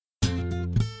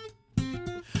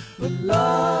La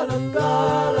la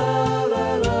la la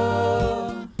la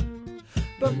la.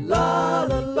 But la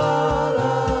la la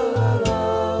la la la.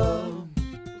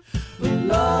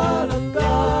 La la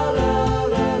la la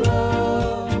la la.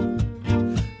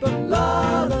 But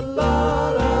la la la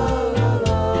la la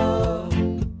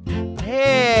la.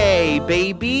 Hey,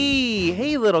 baby.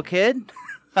 Hey, little kid.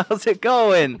 How's it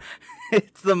going?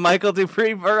 It's the Michael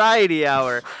Dupree Variety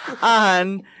Hour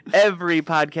on every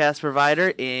podcast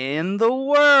provider in the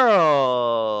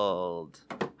world.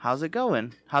 How's it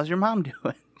going? How's your mom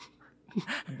doing?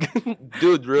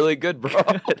 Dude, really good, bro.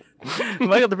 Good.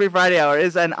 Michael Dupree Variety Hour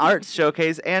is an arts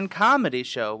showcase and comedy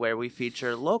show where we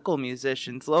feature local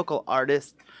musicians, local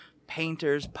artists,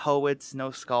 painters, poets,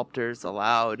 no sculptors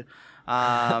allowed.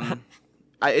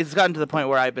 It's gotten to the point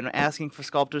where I've been asking for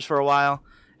sculptors for a while,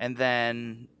 and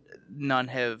then none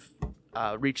have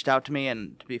reached out to me,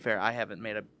 and to be fair, I haven't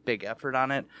made a big effort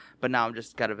on it, but now I'm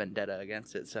just got a vendetta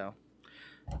against it, so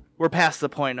we're past the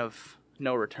point of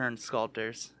no return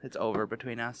sculptors. It's over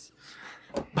between us.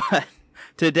 But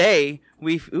today,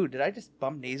 ooh, did I just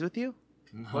bump knees with you?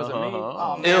 Was it me?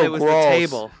 Oh, man, it was gross. the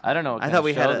table. I don't know what I kind thought of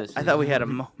we show had this is. I thought we had a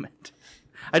moment.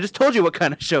 I just told you what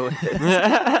kind of show it is.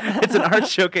 It's an art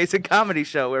showcase and comedy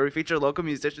show where we feature local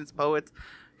musicians, poets,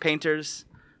 painters,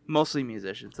 mostly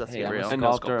musicians. Let's Hey, be I'm real. a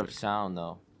sculptor of sound,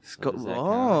 though. So does that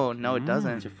Oh, count? no, it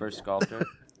doesn't. It's your first sculptor?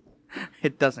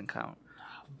 It doesn't count.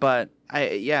 But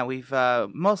we've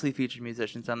mostly featured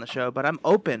musicians on the show, but I'm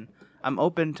open. I'm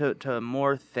open to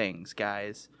more things,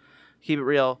 guys. Keep it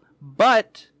real.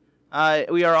 But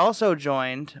we are also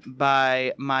joined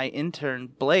by my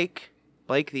intern, Blake.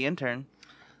 Blake, the intern.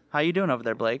 How you doing over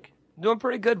there, Blake? Doing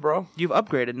pretty good, bro. You've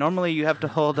upgraded. Normally, you have to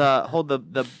hold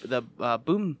the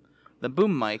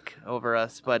boom mic over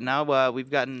us, but now we've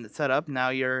gotten it set up. Now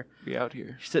you're out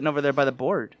here. sitting over there by the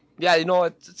board. Yeah, you know,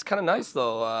 it's kind of nice,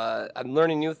 though. I'm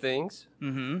learning new things.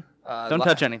 Mm-hmm. Don't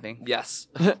touch anything, Yes.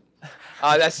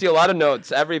 I see a lot of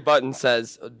notes. Every button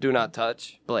says, do not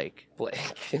touch. Blake. Blake.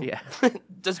 Yeah.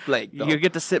 Just Blake, though. You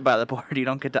get to sit by the board. You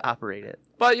don't get to operate it.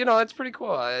 But, you know, it's pretty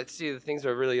cool. I see the things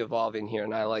are really evolving here,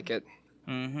 and I like it.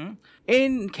 Mm-hmm.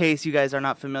 In case you guys are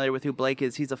not familiar with who Blake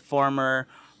is, he's a former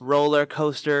roller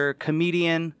coaster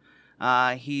comedian.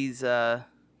 He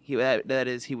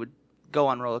would go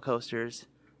on roller coasters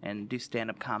and do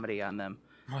stand-up comedy on them,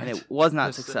 and it was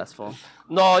not successful.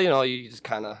 No, you know, you just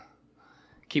kind of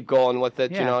keep going with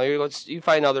it. Yeah. You know, you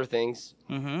find other things.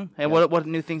 Mm-hmm. And what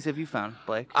new things have you found,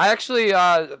 Blake? I actually,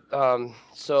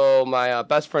 so my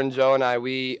best friend Joe and I,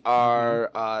 we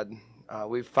are,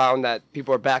 we found that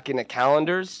people are back into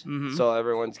calendars. Mhm. So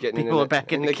everyone's getting People are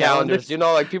back into calendars. calendars? You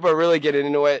know, like people are really getting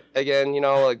into it again. You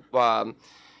know, like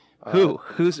Who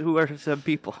are some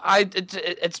people?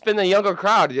 It's been a younger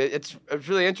crowd. It's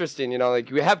really interesting. You know,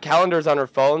 like we have calendars on our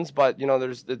phones, but you know,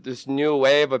 there's this new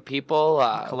wave of people,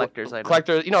 Collectors.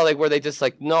 You know, like where they just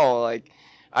like no, like.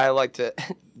 I like to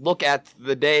look at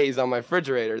the days on my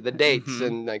refrigerator, the dates,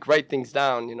 and like write things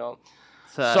down, you know.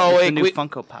 So it's the like new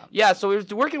Funko Pop. Yeah, so we were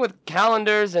working with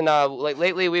calendars, and like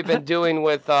lately we've been doing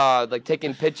with like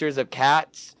taking pictures of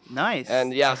cats. Nice.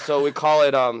 And yeah, so we call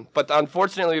it. But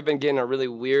unfortunately, we've been getting a really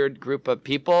weird group of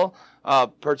people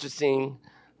purchasing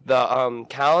the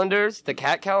calendars, the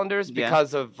cat calendars,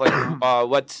 because of like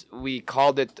what we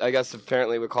called it. I guess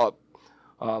apparently we call it.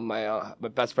 My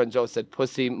best friend Joe said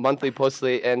monthly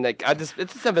pussy, and like it just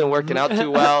hasn't been working out too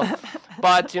well,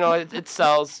 but you know it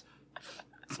sells.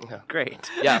 Great.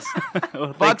 Yes.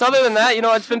 Well, But other than that, you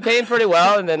know, it's been paying pretty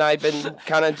well, and then I've been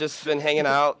kind of just been hanging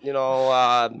out, you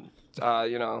know.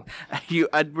 You know.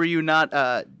 Were you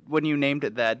not when you named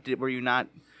it that? Were you not?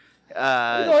 You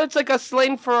know, it's like a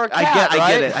slang for a cat.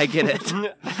 I get it.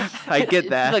 I get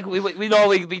that. Like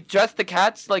we dress the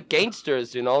cats like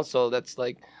gangsters, you know. So that's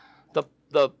like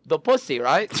the pussy,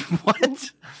 right?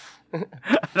 What?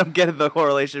 I don't get the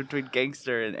correlation between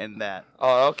gangster and that.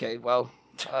 Oh, okay. Well,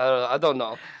 I don't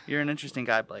know. You're an interesting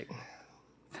guy, Blake.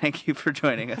 Thank you for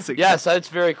joining us again. Yes, it's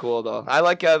very cool though. I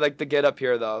like the get up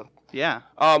here though. Yeah.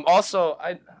 Also,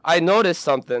 I noticed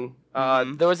something.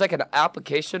 There was like an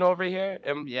application over here.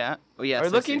 Yeah. Oh, yes. Are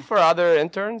you looking for other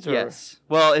interns? Or? Yes.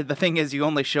 Well, the thing is, you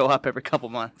only show up every couple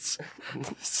months,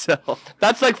 so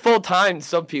That's like full time.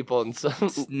 Some people and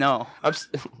some. no.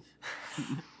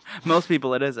 Most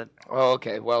people, it isn't. Oh,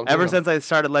 okay. Well, Ever since I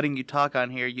started letting you talk on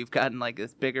here, you've gotten like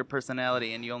this bigger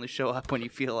personality, and you only show up when you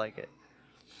feel like it.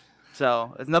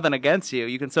 So it's nothing against you.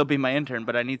 You can still be my intern,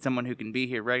 but I need someone who can be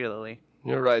here regularly.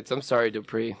 You're right. I'm sorry,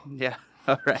 Dupree. Yeah.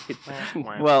 All right.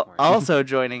 Well, also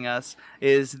joining us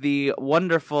is the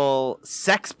wonderful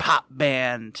sex pop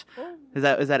band. Is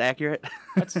that accurate?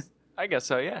 I guess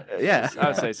so, yeah. Yeah. I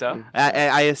would say so.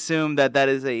 I assume that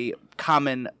is a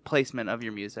common placement of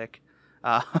your music,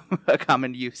 a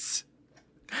common use.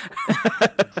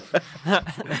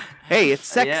 Hey, it's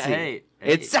sexy. Yeah, hey,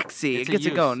 it's sexy. it's It a gets it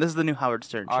use. going. This is the new Howard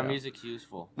Stern show. Our music's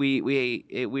useful.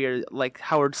 We are like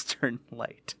Howard Stern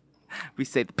light. We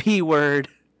say the P word.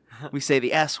 We say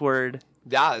the S word.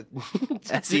 Yeah, it's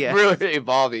SES. really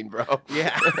evolving, bro.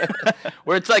 Yeah.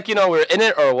 Where it's like, we're in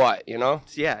it or what,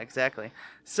 Yeah, exactly.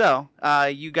 So,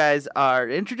 you guys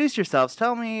introduce yourselves.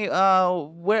 Tell me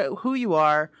who you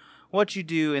are, what you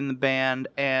do in the band,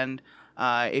 and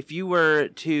if you were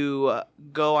to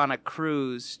go on a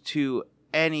cruise to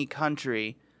any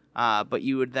country, but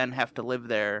you would then have to live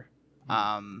there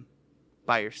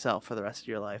by yourself for the rest of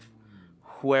your life,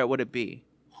 where would it be?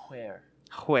 Where?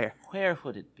 Where? Where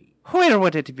would it be? Where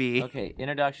would it be? Okay,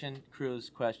 introduction, cruise,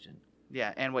 question.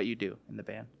 Yeah, and what you do in the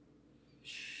band.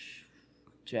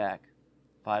 Jack,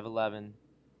 5'11",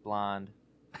 blonde,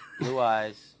 blue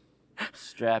eyes,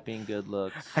 strapping, good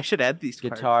looks, I should add these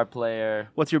parts. guitar player.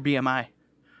 What's your BMI?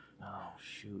 Oh,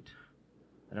 shoot.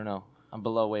 I don't know. I'm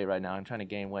below weight right now. I'm trying to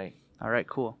gain weight. All right,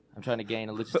 cool. I'm trying to gain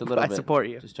just a little bit. I support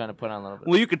you. Just trying to put on a little bit.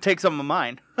 Well, you could take some of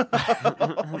mine. All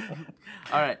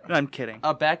right. I'm kidding.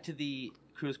 Back to the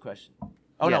cruise question.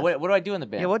 Oh, Yeah. no, wait, what do I do in the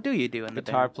band? Yeah, what do you do in the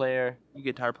Guitar band? player. You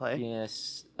guitar play?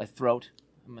 Yes, a throat.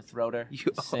 I'm a throater. You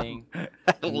sing. I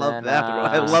And love then, that.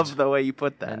 I love the way you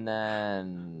put that. And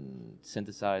then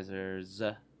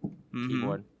synthesizers, Mhm.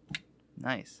 keyboard.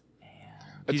 Nice.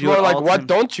 It's You do more it like, all what time.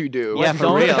 don't you do? Yeah, What for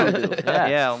don't real. you do? Yeah.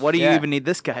 Yeah. What do you Yeah. even need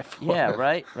this guy for? Yeah,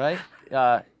 right.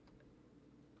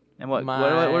 And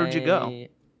where would you go? My-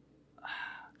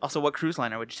 Also, what cruise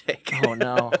liner would you take? Oh,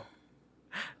 no.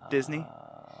 Disney?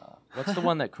 What's the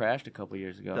one that crashed a couple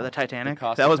years ago? The Titanic?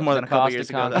 Costa- That was more the than a couple Costa years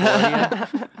ago.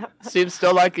 Concordia? Seems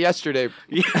still like yesterday.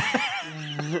 Yeah.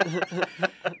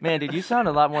 Man, dude, you sound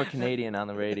a lot more Canadian on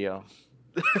the radio.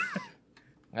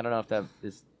 I don't know if that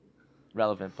is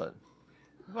relevant, but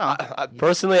Well,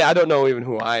 Personally, I don't know even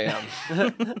who I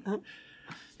am.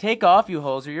 take off, you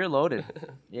hoser. You're loaded.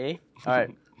 Yay. All right.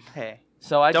 hey,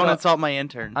 So I don't go- insult my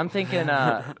intern. I'm thinking.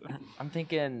 I'm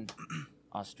thinking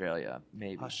Australia,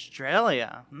 maybe.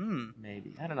 Australia.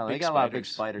 Maybe. I don't know. They Big got a lot of big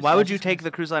spiders. spiders. Why would you take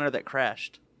the cruise liner that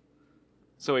crashed?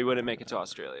 So we wouldn't make it to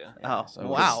Australia. Oh, so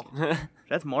wow.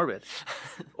 That's morbid.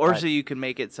 Or Right. so you can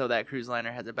make it so that cruise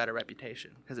liner has a better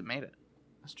reputation because it made it.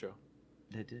 That's true.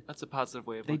 They did. That's a positive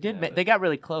way of They looking did. at it. They got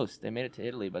really close. They made it to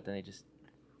Italy, but then they just.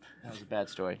 That was a bad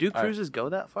story. Do All right. cruises go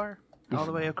that far? All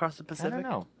the way across the I Pacific? don't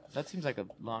know. That seems like a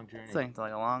long journey. It's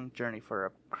like a long journey for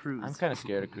a cruise. I'm kind of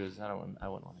scared of cruises. I wouldn't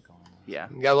want to go on one. Yeah.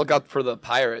 You gotta look out for the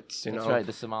pirates, That's know. right.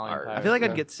 The Somalian Our- pirates. I feel like Yeah.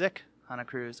 I'd get sick on a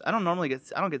cruise. I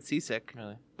don't get seasick,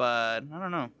 Really. but I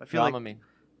don't know. I feel like Dramamine.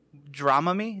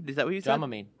 Dramamine? Is that what you said?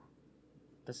 Dramamine.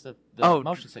 That's the Oh,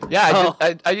 motion sickness. Yeah,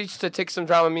 Oh. I used to take some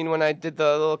Dramamine when I did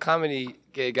the little comedy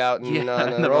gig out in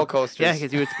on the roller coasters. Yeah,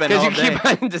 because you would spend Because all you day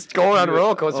keep on just going on You-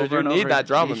 roller coasters, over you and need over. that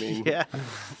Dramamine. Yeah.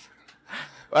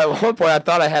 At one point, I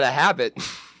thought I had a habit.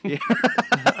 Yeah.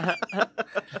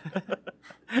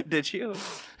 Did you?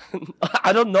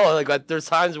 I don't know. Like, there's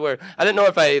times where I didn't know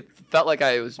if I felt like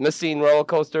I was missing roller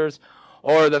coasters,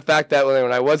 or the fact that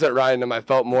when I wasn't riding them, I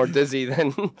felt more dizzy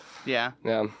than. Yeah.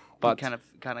 Yeah, You but kind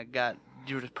of got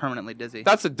you were just permanently dizzy.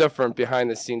 that's a different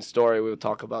behind-the-scenes story. We'll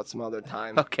talk about some other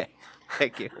time. Okay.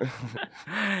 Thank you.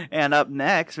 And up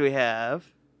next we have.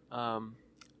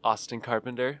 Austin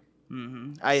Carpenter.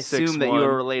 I assume that you 6'1".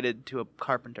 were related to a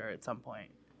carpenter at some point.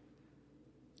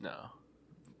 No.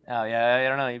 Oh yeah. I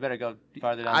don't know. You better go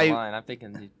farther down the line. I'm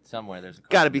thinking somewhere there's a.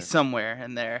 Got to be carpenter. somewhere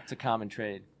in there. It's a common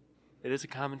trade. It is a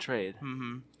common trade,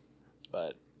 Mm-hmm.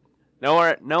 but no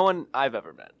one I've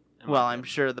ever met. in my Well, I'm opinion.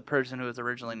 sure the person who was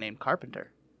originally named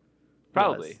Carpenter.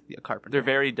 Probably. was a carpenter. They're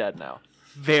very dead now.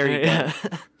 very dead.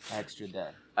 Extra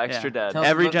dead. Extra Yeah. dead. Tell us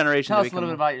Every a little- generation Tell to us a little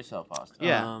bit become- about yourself, Austin.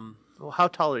 Yeah. Well, how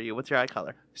tall are you? What's your eye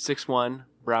color? 6'1",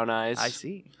 brown eyes. I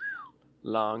see.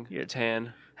 Long, You're-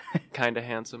 tan, kind of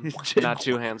handsome, You're- not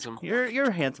too handsome.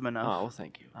 You're handsome Oh, enough. well,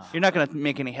 thank you. Oh. You're not gonna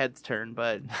make any heads turn,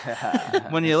 but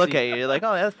when you look at you, you're like,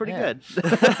 oh, that's pretty Yeah. good.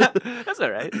 That's all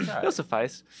right. all right. That'll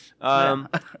suffice. Yeah.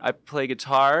 I play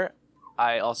guitar.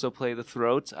 I also play the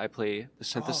throat. I play the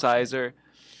synthesizer,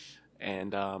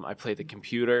 and I play the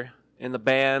computer in the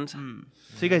band. So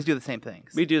you guys do the same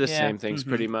things. We do the Yeah. same things Mhm.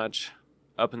 pretty much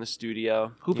up in the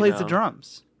studio. Who you plays the know.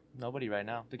 drums? Nobody right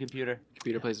now. The computer.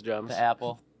 Computer plays the drums. The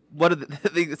Apple. what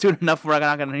are soon enough we're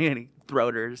not going to need any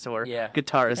throaters or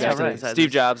guitars. Yeah, right.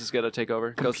 Steve Jobs is going to take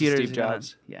over. Goes to Steve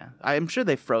Jobs. I'm sure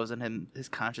they've frozen his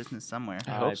consciousness somewhere.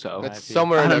 I hope so. It's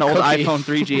somewhere on in an a old cookie. iPhone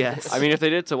 3GS. I mean, if they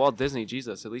did it to Walt Disney,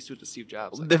 Jesus, at least do it to Steve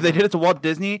Jobs. Like, if they did it to Walt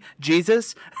Disney,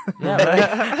 Jesus.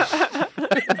 Yeah,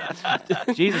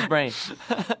 right. Jesus brain.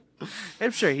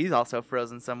 I'm sure he's also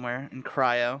frozen somewhere in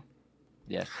cryo.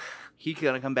 Yes. He's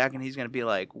going to come back and he's going to be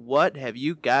like, what have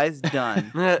you guys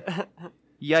done?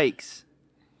 Yikes.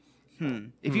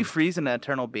 If you freeze an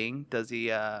eternal being, does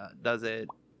it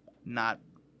not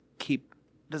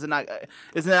is it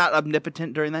not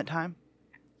omnipotent during that time?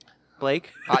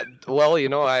 Blake?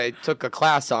 I took a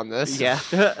class on this. Yeah.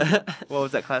 What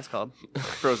was that class called?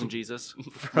 Frozen Jesus.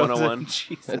 Frozen 101.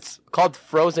 Jesus. It's called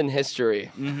Frozen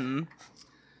History. Mm-hmm.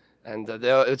 And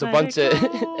it's a bunch of.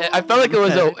 I felt like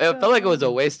it was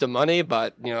a waste of money,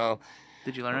 but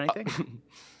Did you learn anything?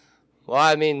 Well,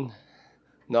 I mean,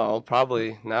 no,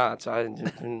 probably not. I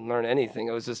didn't learn anything.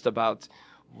 It was just about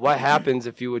what happens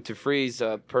if you were to freeze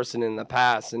a person in the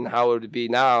past and how it would be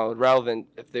now relevant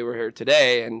if they were here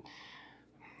today. And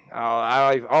all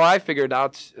I figured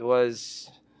out was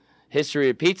history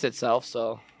repeats itself.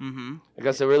 So I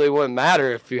guess it really wouldn't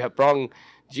matter if you have brought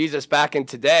Jesus back in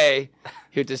today.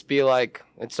 He would just be like,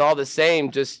 it's all the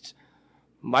same, just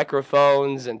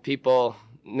microphones and people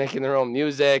making their own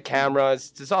music,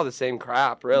 cameras. It's all the same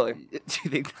crap, really. Do you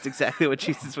think that's exactly what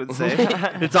Jesus would say?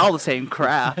 It's all the same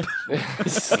crap.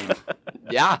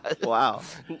 Yeah. Wow.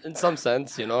 In some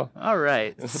sense, All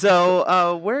right.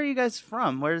 So, where are you guys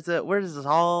from? Where does this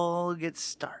all get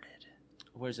started?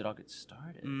 Where does it all get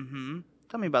started? Mm-hmm.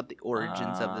 Tell me about the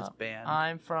origins of this band.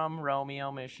 I'm from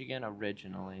Romeo, Michigan,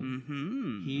 originally.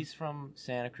 Mm-hmm. He's from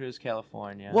Santa Cruz,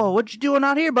 California. Whoa, what you doing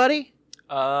out here, buddy?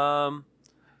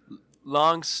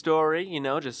 Long story,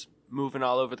 just moving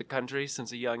all over the country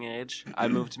since a young age. I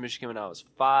moved to Michigan when I was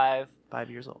 5. 5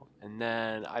 years old. And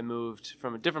then I moved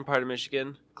from a different part of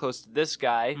Michigan, close to this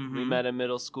guy. Mm-hmm. We met in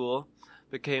middle school,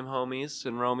 became homies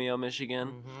in Romeo,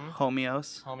 Michigan.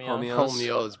 Homios.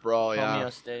 Homios, bro, yeah.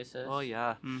 Homeostasis. Oh,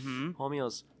 yeah. Mm-hmm.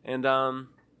 Homios. And,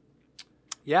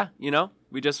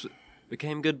 we just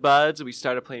became good buds. We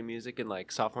started playing music in,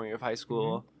 sophomore year of high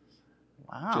school.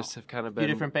 Wow. Just have kind of been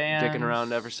different bands. dicking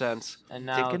around ever since. And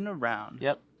now, Dicking around.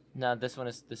 Yep. Now this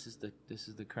is the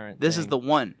current. This thing. is the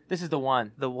one. This is the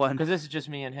one. The one. Because this is just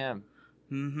me and him.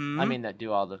 Mm-hmm. I mean,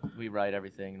 we write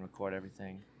everything and record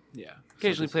everything. Yeah.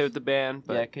 Occasionally play with the band,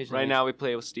 but occasionally right now we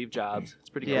play with Steve Jobs. It's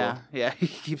pretty cool. Yeah, he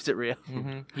keeps it real.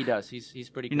 Mm-hmm. He does. He's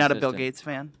pretty. You're not a Bill consistent. Gates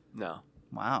fan? No.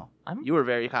 Wow. I'm- You were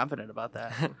very confident about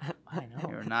that. I know.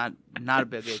 You're not a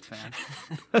Bill Gates fan.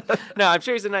 No, I'm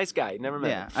sure he's a nice guy. Never met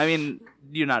Yeah, him. I mean,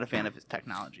 you're not a fan of his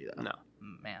technology, though. No.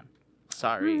 Man.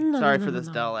 Sorry for this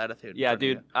dull attitude. Yeah, in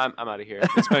front of dude, I'm out of here.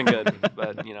 It's been good,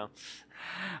 but you.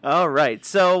 All right.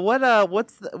 So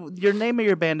what's your name of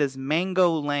your band is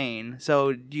Mango Lane.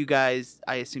 So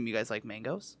I assume you guys like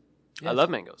mangoes? I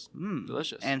love mangoes.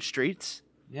 Delicious. And streets?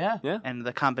 Yeah. Yeah. And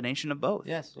the combination of both?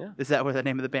 Yes. Yeah. Is that where the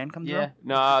name of the band comes from?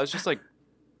 No, it's just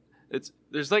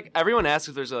there's everyone asks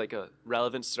if there's a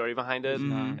relevant story behind it,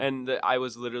 Mhm. and I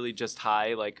was literally just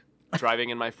high, driving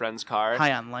in my friend's car.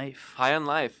 High on life. High on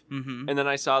life. Mm-hmm. And then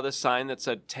I saw this sign that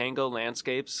said Tango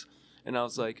Landscapes, and I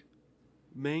was like,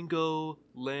 Mango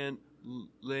Lane,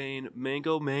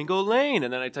 Mango Lane.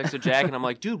 And then I texted Jack, and I'm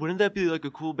like, dude, wouldn't that be a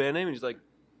cool band name? And he's like,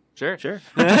 sure.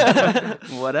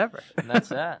 Whatever. And that's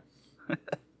that.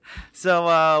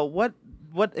 So,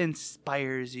 what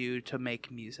inspires you to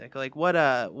make music? What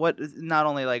not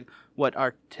only what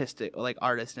artist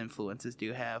influences do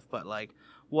you have, but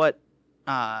what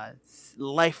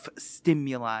life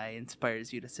stimuli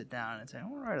inspires you to sit down and say, I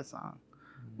want to write a song.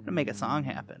 I'm going to make a song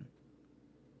happen.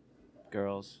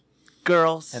 Girls.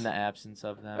 And the absence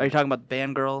of them. Are you talking about the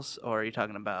band girls, or are you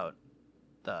talking about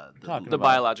the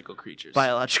biological creatures?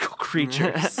 Biological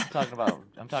creatures.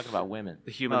 I'm talking about women.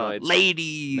 The humanoids.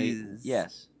 Ladies.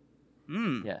 Yes.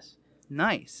 Yes.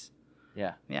 Nice.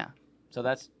 Yeah. Yeah. So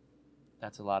that's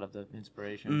a lot of the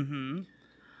inspiration. Mm-hmm.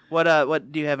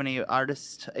 What do you have any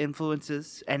artist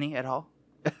influences? Any at all?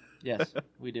 Yes,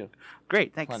 we do.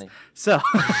 Great, thanks. Plenty. So,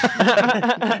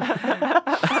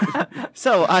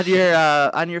 so on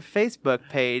your Facebook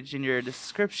page, in your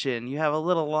description, you have a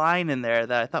little line in there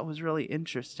that I thought was really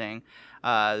interesting,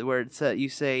 where you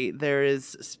say there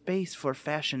is space for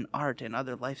fashion, art, and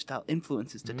other lifestyle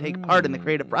influences to take part in the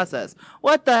creative process.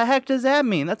 What the heck does that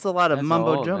mean? That's a lot of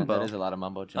mumbo jumbo. That is a lot of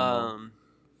mumbo jumbo.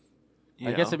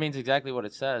 I guess it means exactly what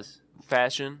it says.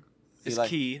 Fashion is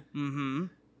key. Mm-hmm.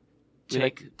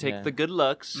 Take the good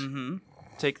looks. Mm-hmm.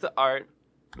 Take the art.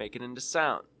 make it into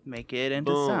sound. Make it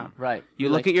into Boom. sound. Right. You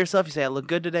look at yourself, you say, I look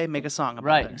good today, make a song about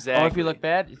Right. it. Exactly. Or if you look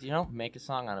bad, make a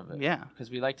song out of it. Yeah. Because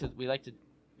we like to.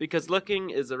 Because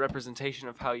looking is a representation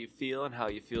of how you feel, and how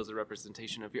you feel is a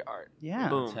representation of your art. Yeah.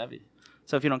 Boom. It's heavy.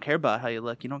 So if you don't care about how you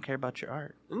look, you don't care about your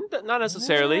art. Not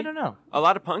necessarily. I don't know. A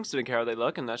lot of punks didn't care how they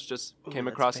look, and that's just came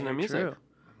That's across in their very music. true.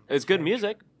 It's good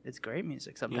music. It's great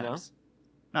music sometimes.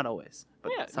 Not always.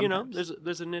 But Yeah, sometimes.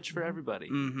 there's a niche for everybody.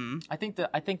 Mm-hmm. I think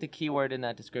the key word in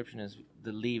that description is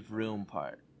the leave room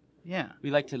part. Yeah. We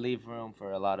like to leave room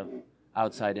for a lot of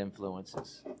outside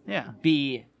influences. Yeah.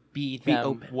 Be them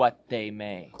open. what they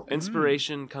may.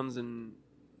 Inspiration comes in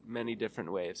many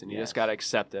different ways, and you just gotta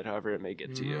accept it, however it may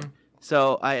get to you.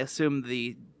 So I assume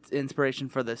the inspiration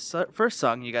for this first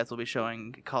song you guys will be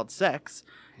showing, called "Sex,"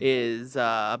 is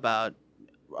about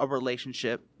a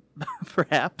relationship,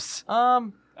 perhaps.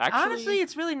 Actually, Honestly,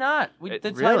 it's really not. The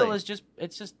title really? is just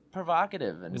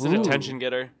provocative and it's an attention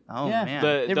getter. Oh Yeah. man.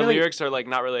 The really- lyrics are like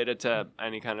not related to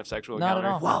any kind of sexual not encounter.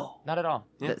 at all. Whoa. Not at all.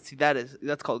 Yeah.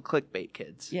 That's called clickbait,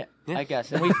 kids. Yeah, Yeah. I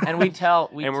guess. And we tell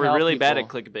And we're really bad at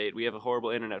people- clickbait. We have a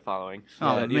horrible internet following.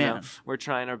 Oh, but, man. we're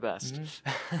trying our best.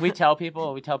 we tell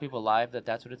people live that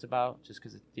that's what it's about, just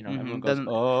because everyone goes, Doesn't-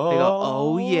 oh, They go,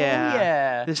 oh yeah.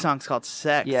 yeah. This song's called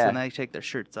 "Sex," Yeah. and they take their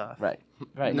shirts off. Right.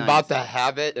 I'm Nice. about to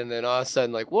have it, and then all of a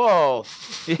sudden, like, whoa,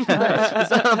 Yeah. it's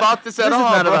not about this This at is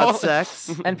all, not bro. about sex.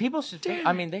 And people should think.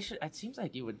 I mean, they should. It seems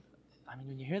like you would. I mean,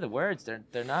 when you hear the words,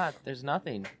 they're not. There's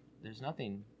nothing. There's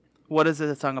nothing. What is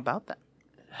the song about then?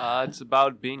 It's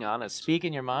about being honest. Speak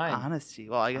in your mind. Honesty.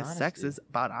 Well, I guess sex Honesty. is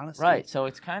about honesty. Right. So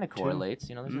it's kind of correlates.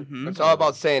 There's Mhm. It's all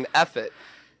about saying F it.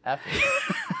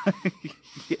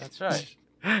 That's right.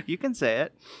 You can say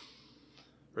it.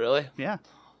 Really? Yeah.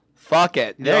 Fuck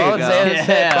it. There you know what go. I'm saying?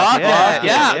 Yeah, Fuck yeah, it.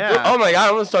 Yeah. yeah. Oh my god,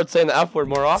 I'm gonna start saying the F word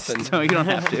more often. So you don't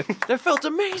have to. That felt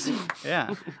amazing.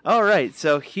 Yeah. All right.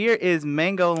 So here is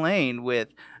Mango Lane with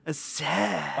a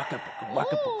sex.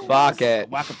 Fuck it.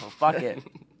 Fuck it.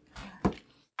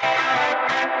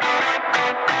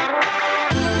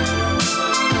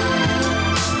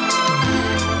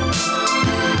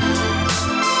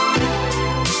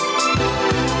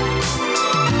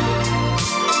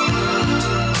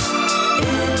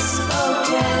 It's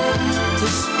okay to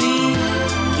speak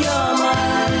your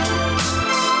mind.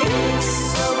 It's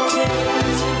okay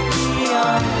to be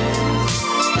honest.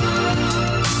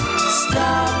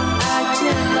 Stop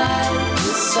acting like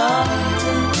you're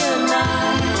something you're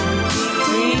not. Be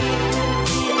free with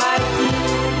the idea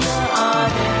you're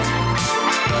on it.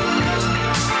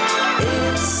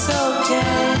 It's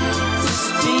okay to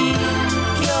speak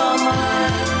your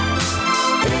mind.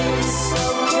 It's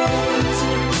okay to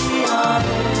be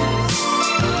honest.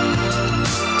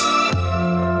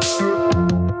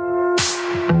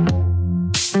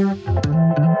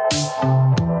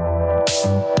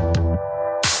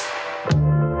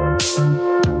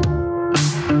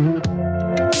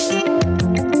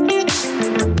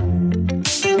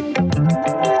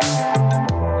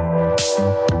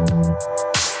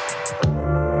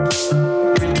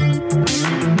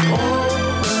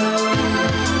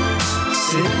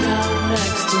 Sit down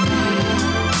next to me,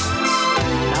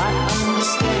 not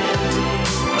understanding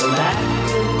a lack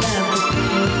of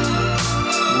empathy.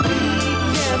 We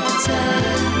can't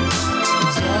pretend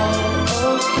it's all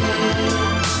okay.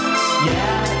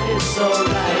 Yeah, it's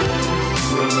alright.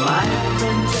 You were my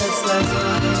friend just last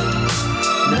night.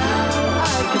 Now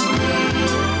I can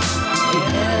breathe.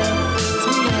 Yeah, fills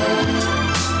me up.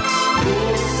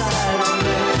 Poolside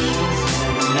reflections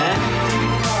and an empty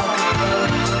coffee cup.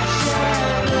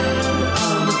 Shadow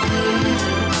on the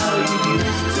pavement, how you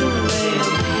used to lay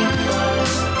and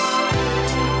be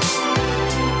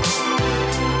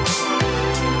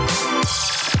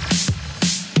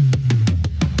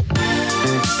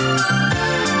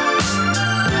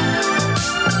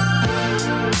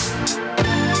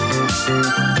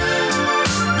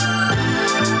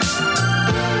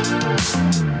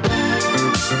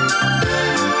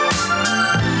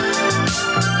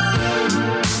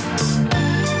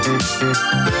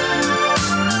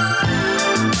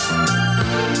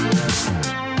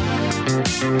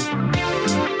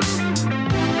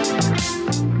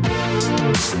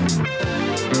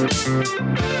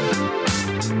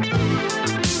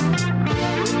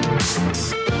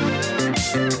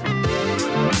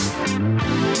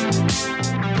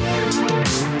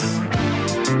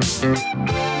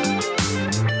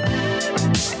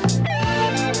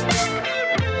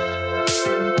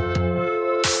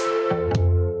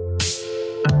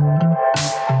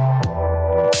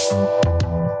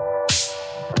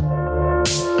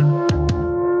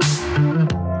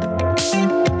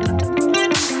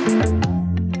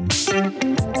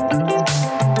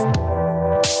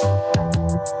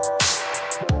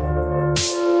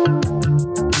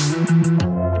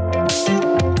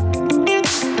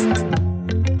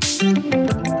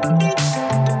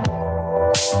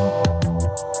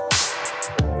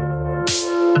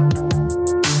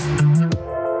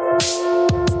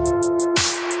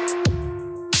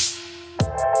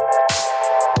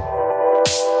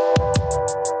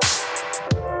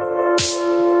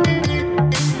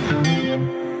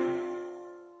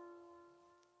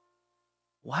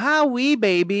wee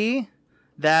baby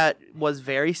that was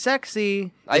very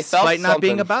sexy, I felt despite not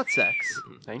being something. about sex.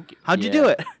 Thank you. How'd you Yeah. do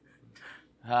it?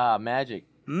 Magic.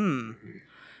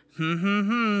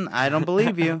 I don't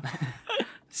believe you.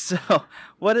 So,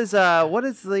 what is the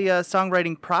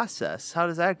songwriting process? How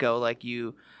does that go? Like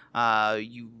you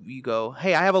go,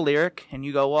 hey, I have a lyric, and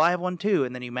you go, well, I have one too,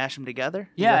 and then you mash them together. Is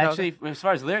Yeah, that how it actually, as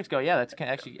far as lyrics go, yeah, that's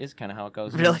actually is kind of how it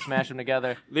goes. Really? Smash them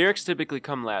together. Lyrics typically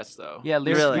come last, though. Yeah,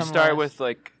 lyrics. Really? We come start last. with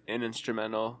like an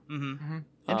instrumental.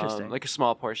 Interesting. Like a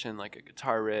small portion, like a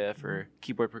guitar riff or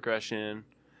keyboard progression,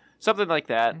 something like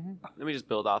that. Then we just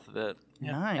build off of it.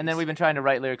 Yeah. Nice. And then we've been trying to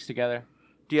write lyrics together.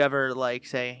 Do you ever like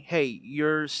say, hey,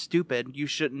 you're stupid, you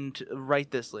shouldn't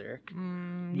write this lyric?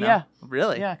 No? Yeah.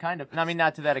 Really? Yeah, kind of. I mean,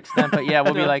 not to that extent, but yeah,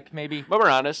 we'll be like maybe. But we're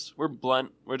honest. We're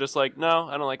blunt. We're just like, no,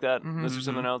 I don't like that. Let's do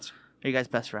something else. Are you guys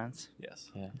best friends? Yes.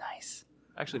 Yeah. Nice.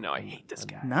 Actually, no, I hate this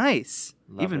guy. Nice.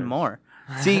 Even Lovers. more.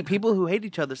 See, people who hate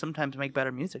each other sometimes make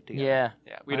better music together. Yeah.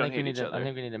 Yeah, we don't hate each other. I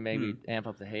think we need to maybe amp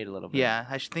up the hate a little bit. Yeah,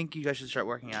 think you guys should start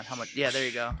working on how much. Yeah, there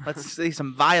you go. Let's see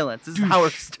some violence. This is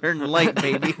Howard Stern light,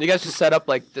 baby. You guys should set up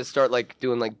like to start like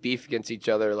doing like beef against each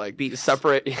other, like Beef.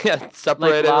 separate,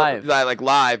 separate live. like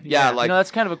live, yeah, Yeah. like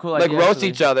That's kind of a cool like idea. roast actually.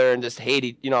 each other and just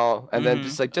hate and then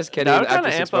just kidding. That would kind After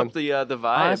of 6 amp up months, the vibe.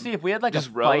 Honestly, if we had like Just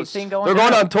a fight roast. thing going they're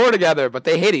going on on tour together, but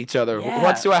they hate each other. Yeah.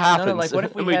 Let's see what No, happens. like, what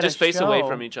if and we had just a face away show-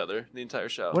 from each other the entire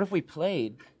show. What if we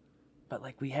played, but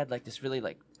like we had like this really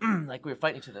like like we were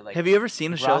fighting each other like. Have you ever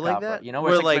seen a show rock like opera, that? You know,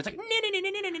 where it's like, and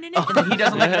then he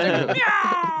doesn't like it. Like,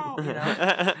 meow, you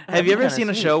know? Have you ever Kinda seen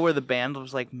a sweet. show where the band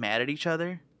was like mad at each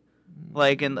other?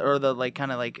 Like, or the like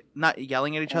kind of like not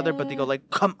yelling at each other, but they go like,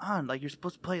 "Come on, like you're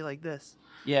supposed to play like this."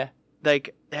 Yeah,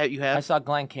 Like, you I have. saw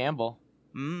Glenn Campbell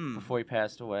Mm. before he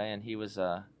passed away, and he was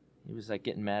like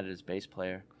getting mad at his bass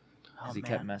player because he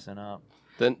kept man. messing up.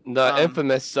 The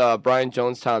infamous Brian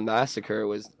Jonestown Massacre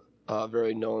was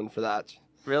very known for that.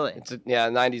 Really? It's a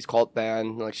 90s cult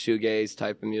band, like shoegaze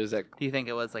type of music. Do you think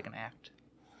it was like an act?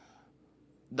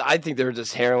 I think they were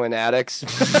just heroin addicts.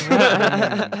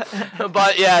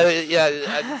 But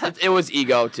it was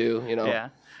ego too, you know. Yeah.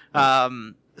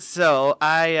 So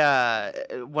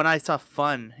when I saw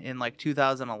Fun in like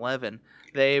 2011,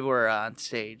 they were on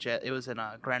stage. It was in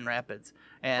Grand Rapids,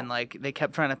 and like they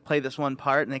kept trying to play this one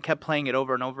part, and they kept playing it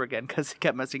over and over again because they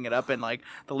kept messing it up, and like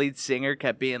the lead singer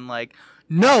kept being like,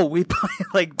 "No, we play it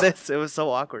like this." It was so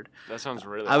awkward. That sounds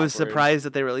really I was awkward. surprised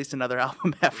that they released another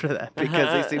album after that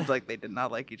because it seems like they did not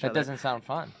like each That other. doesn't sound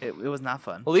fun. It was not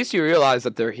fun. At least you realize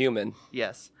that they're human.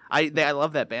 Yes. I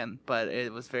love that band, but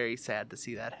it was very sad to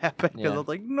see that happen because Yeah. I was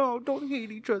like, no, don't hate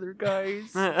each other,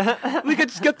 guys. We could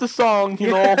skip the song, you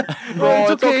know.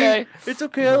 No, it's okay. It's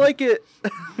okay. I like it.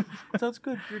 Sounds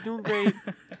good. You're doing great.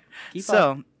 Keep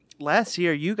So last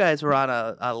year, you guys were on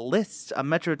a list, a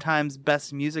Metro Times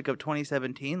Best Music of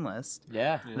 2017 list.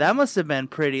 Yeah. That must have been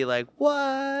pretty like,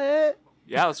 what?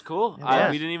 Yeah, it was cool.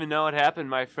 Yeah. We didn't even know what happened.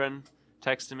 My friend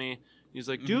texted me. He was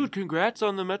like, dude, congrats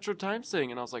on the Metro Times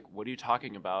thing. And I was like, what are you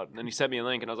talking about? And then he sent me a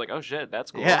link, and I was like, oh, shit,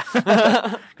 that's cool. Yeah.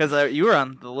 Because you were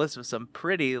on the list with some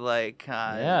pretty like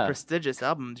prestigious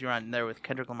albums. You were on there with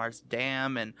Kendrick Lamar's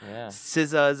Damn and Yeah.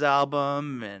 SZA's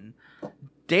album and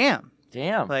Damn.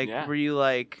 Damn. Like, Yeah. were you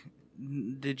like,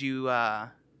 did you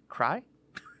cry?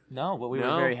 No, but we were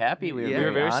No. very happy. We were Yeah. very, We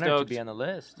were very honored stoked. to be on the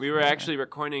list. We were actually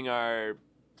recording our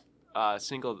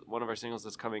single, one of our singles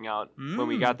that's coming out when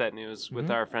we Mm. got that news with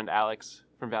our friend Alex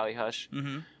from Valley Hush.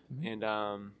 Mm-hmm.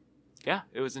 And yeah,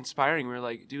 it was inspiring. We were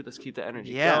like, dude, let's keep the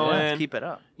energy Yeah, going. let's keep it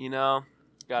up. You know,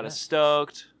 got us Yeah.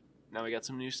 stoked. Now we got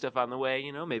some new stuff on the way.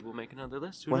 You know, maybe we'll make another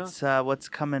list. Who knows? What's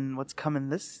coming? What's coming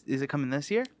this? Is it coming this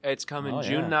year? It's coming Oh,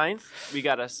 June yeah. 9th. We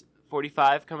got us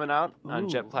 45 coming out on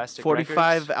Jet Plastic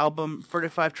 45 Records. album,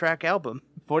 45 track album.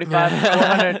 45,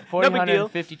 400, No big deal.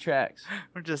 450 tracks.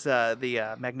 We're just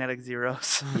the Magnetic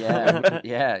Zeros. Yeah,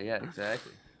 yeah,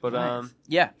 exactly. But Nice.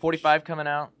 Yeah, 45 coming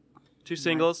out. 2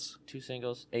 singles. 2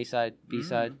 singles, A side, B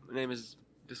side. The name is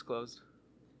disclosed.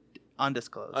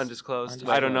 Undisclosed. Undisclosed.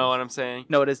 I don't know what I'm saying.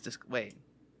 No, it is wait.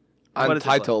 What is it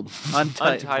Untitled.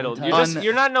 Untitled. Untitled.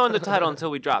 You're not knowing the title until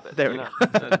we drop it. There you we know?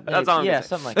 go. That's all I'm Yeah, saying.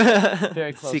 something like that.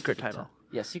 Very close. Secret to the title.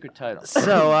 Yeah, secret title.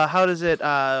 So, how does it?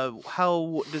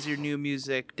 How does your new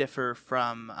music differ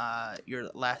from your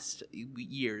last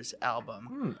year's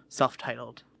album,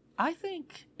 self-titled? I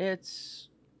think it's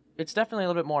definitely a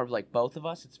little bit more of like both of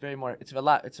us. It's a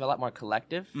lot more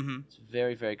collective. Mm-hmm. It's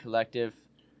very, very collective,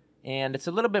 and it's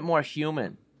a little bit more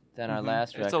human than our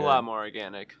last record. It's a lot more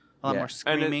organic. A lot Yeah. more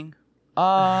screaming.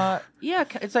 Yeah,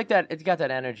 it's like that. It's got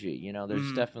that energy. You know,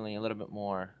 there's Mhm. definitely a little bit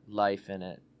more life in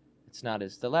it. It's not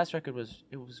as the last record was.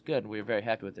 It was good. We were very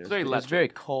happy with it. It's very It was electric. very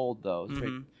cold though. It was,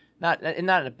 very, Mhm. it not in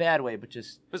a bad way, but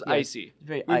just It was yeah, icy.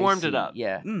 Very We warmed it icy, up.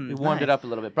 Yeah, Mm, we warmed it nice. up a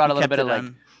little bit. Brought a little bit of like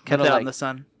kept little, it out like, in the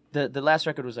sun. the last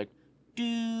record was like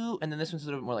do, and then this one's a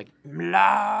little bit more like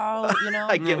loud, you know.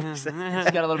 I get what you're saying.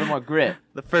 It's got a little bit more grit.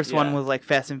 The first one Yeah. was like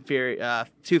Fast and Furious,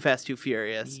 Too Fast, Too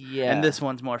Furious. Yeah. And this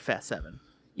one's more Fast 7.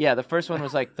 Yeah, the first one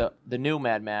was like the new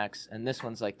Mad Max, and this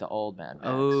one's like the old Mad Max.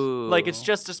 Oh. Like it's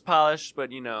just as polished, but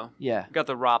Yeah. got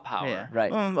the raw power. Yeah.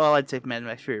 Right. Well, I'd say Mad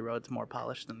Max Fury Road's more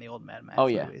polished than the old Mad Max Oh,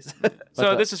 yeah. movies.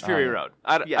 So the- this is Fury yeah. Road.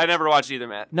 Yes. I never watched either,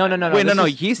 Matt. No. Wait, this no,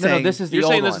 is- he's saying- this is the You're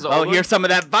old saying this one. is the old Oh, here's some of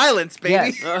that violence,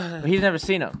 baby. Yes. He's never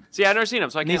seen them. See, I've never seen them,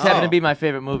 so I And can't. these happen Oh. to be my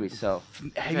favorite movies. So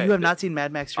Okay. You have not seen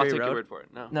Mad Max I'll Fury take your Road? word for it.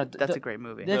 No. no, That's a great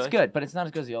movie. It's Really? good, but it's not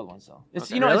as good as the old one. So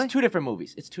it's Okay. Really? it's two different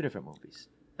movies. It's two different movies.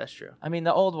 That's true. I mean,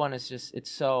 the old one is just it's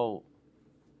so.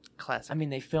 Classic. I mean,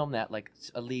 they filmed that like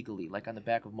illegally, like on the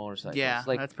back of motorcycles. yeah,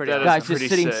 like that's pretty that is awesome. guys just pretty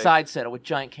sitting sick. side saddle with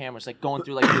giant cameras, like going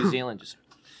through like New Zealand, just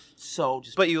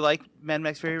But you like Mad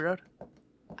Max Fury Road?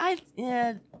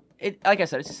 It like I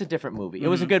said, it's just a different movie. It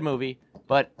was a Mhm. good movie,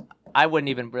 but I wouldn't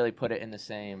even really put it in the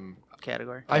same.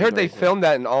 Category. I heard they Categories, yeah. filmed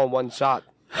that in all one shot.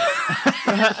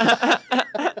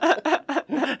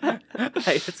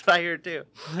 Hey, that's what I heard too.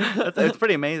 It's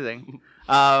pretty amazing.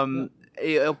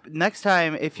 Next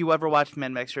time, if you ever watch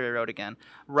Mad Max Fury Road again,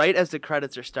 right as the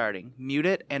credits are starting, mute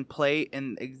it and play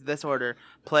in this order.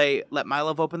 Play "Let My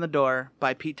Love Open the Door"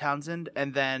 by Pete Townsend,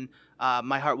 and then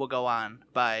 "My Heart Will Go On"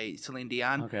 by Celine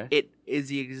Dion. Okay. It is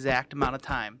the exact amount of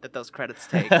time that those credits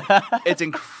take. It's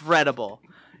incredible.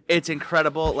 It's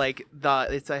incredible. Like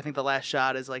I think the last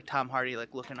shot is like Tom Hardy like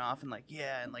looking off and like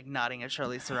yeah and like nodding at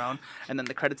Charlize Theron, and then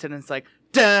the credits hit and it's like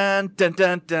dun dun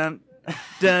dun dun.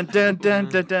 Dun, dun, dun,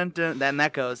 dun, dun, dun. Then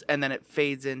that goes, and then it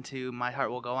fades into "My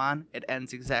Heart Will Go On." It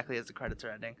ends exactly as the credits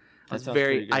are ending. That sounds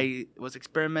pretty good. I was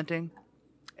experimenting,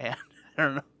 and I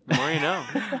don't know. The more you know.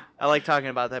 I like talking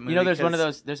about that movie. You know, there's one of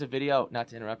because- those. There's a video. Not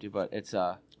to interrupt you, but it's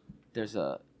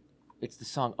it's the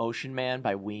song "Ocean Man"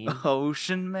 by Ween.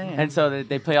 Ocean Man. And so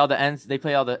they play all the ends. They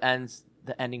play all the ends,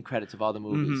 the ending credits of all the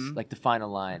movies, Mhm. like the final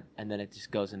line, and then it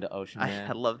just goes into Ocean I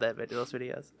Man. love that video. Those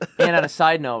videos. And on a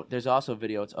side note, there's also a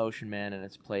video. It's Ocean Man, and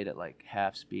it's played at like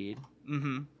half speed.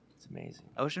 Mm-hmm. It's amazing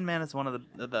Ocean Man is one of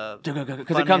the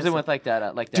because it comes in with like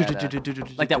that, like that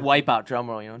wipeout drum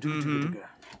roll, you know. Mhm.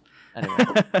 Anyway,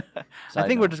 I Side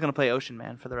think we're note. just gonna play Ocean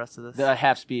Man for the rest of this. the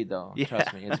half speed though. Yeah.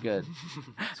 Trust me, it's good.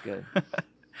 It's good.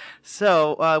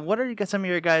 So, what are some of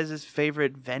your guys'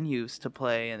 favorite venues to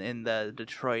play in the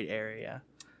Detroit area?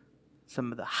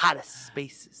 Some of the hottest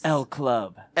spaces. El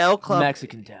Club, El Club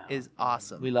Mexican Town. is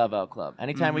awesome. We love El Club.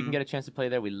 Anytime we Mhm. can get a chance to play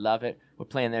there, we love it. We're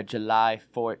playing there July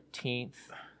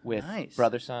 14th with Nice.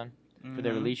 Brother Son for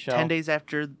their Mhm. release show. 10 days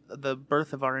after the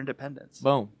birth of our independence.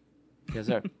 Boom. Yes,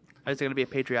 sir. Is it going to be a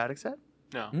patriotic set?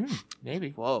 No.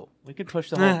 Maybe Whoa. we could push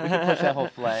the whole. We could push that whole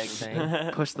flag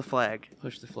thing. Push the flag.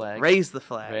 Push the flag. Raise the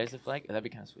flag. Raise the flag. That'd be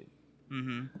kind of sweet.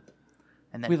 Mm-hmm.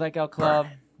 And then We like El Club.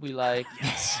 burn We like.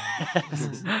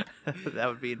 that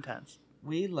would be intense.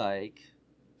 We like.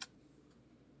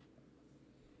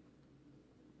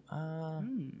 I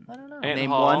don't know. Ant Name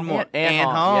Hall. one more. Ant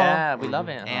Hall. Yeah, we love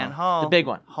Ant Hall. Ant Hall. The big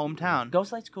one. Hometown.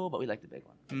 Ghostlight's cool, but we like the big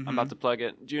one. Mhm. I'm about to plug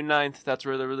it. June 9th, that's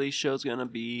where the release show's going to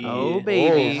be. Oh,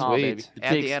 baby. Ant Hall, Sweet. baby. The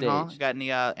At big the Ant stage. Hall. Got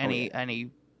any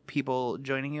people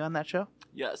joining you on that show?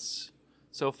 Yes.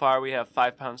 So far, we have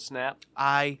 5 Pound Snap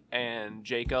I and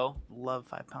Jaco. love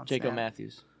 5 Pound Jacob Snap.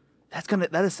 Matthews.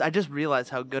 That is. I just realized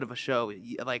how good of a show,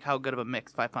 like how good of a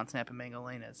mix 5 Pound Snap and Mango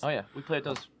Lane is. Oh yeah, we played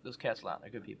those cats a lot. They're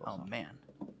good people. Oh so. man.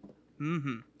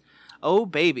 Mm-hmm. Oh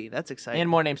baby, that's exciting. And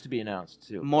more names to be announced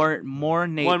too. more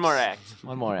names. One more act.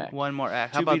 One more act. One more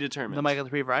act. To How be about determined. the Michael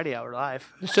 3 Variety Hour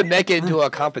live? Should make it into a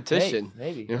competition.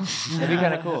 Maybe. Yeah. That'd be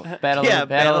kind of cool. Battle Yeah, of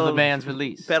Battle the of- Bands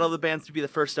release. Battle of the Bands to be the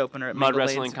first opener at Mud Mango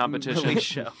wrestling Lane's competition. release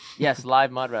show. Yes,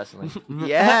 live mud wrestling.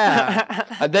 Yeah.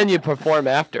 And then you perform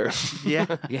after. Yeah.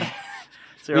 Yeah.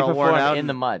 So We you're all worn performed out in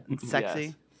the mud. and sexy.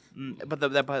 Yes. But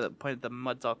by the point, the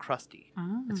mud's all crusty.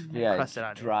 Yeah, it's crusted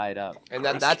on you. dried up And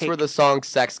then that's where the song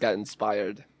Sex got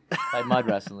inspired. by mud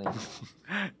wrestling.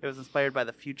 It was inspired by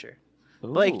the future.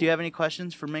 Blake, do you have any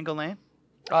questions for Mango Lane?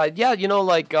 Yeah,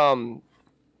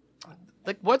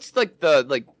 like what's like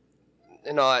the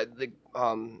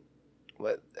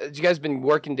what as you guys been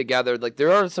working together? Like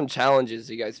there are some challenges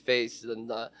you guys face,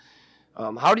 and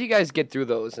how do you guys get through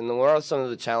those? And what are some of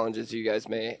the challenges you guys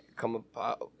may come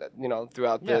up,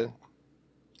 throughout the?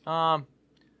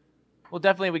 Well,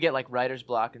 definitely we get like writer's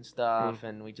block and stuff,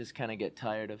 and we just kind of get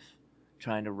tired of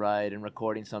trying to write and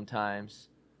recording sometimes.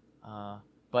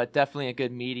 But definitely a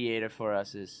good mediator for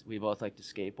us is we both like to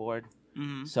skateboard.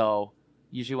 Mm-hmm. So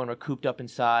usually when we're cooped up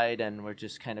inside and we're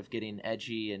just kind of getting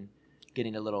edgy and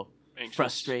getting a little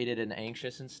frustrated and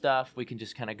anxious and stuff, we can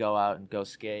just kind of go out and go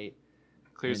skate.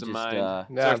 Clears the just, mind.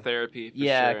 It's Yeah. our therapy. For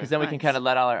Yeah, sure. because then we can Nice. kind of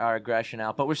let all our aggression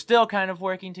out. But we're still kind of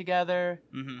working together.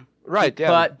 Mm-hmm. Right.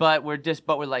 Yeah. But we're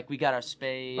like we got our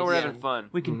space. But we're and having fun.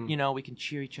 We can we can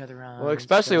cheer each other on. well, and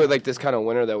especially stuff. with like this kind of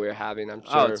winter that we're having, I'm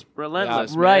sure. Oh, it's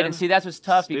relentless, right. man. And see, that's what's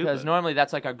tough because Stupid. normally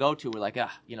that's like our go-to. We're like,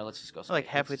 let's just go. So like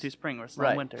skate. halfway Let's through spring, we're still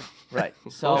Right. in winter. Right.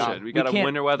 So Bullshit. We got a can't-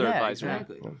 winter weather yeah, advisory.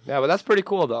 Exactly. Yeah, but that's pretty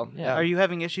cool though. Yeah. Are you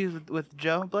having issues with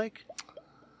Joe, Blake?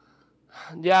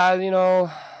 Yeah,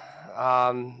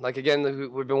 like again,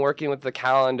 we've been working with the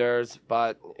calendars,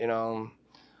 but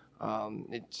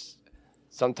it's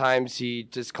sometimes he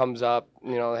just comes up,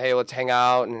 hey, let's hang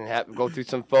out and go through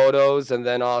some photos, and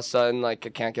then all of a sudden, like I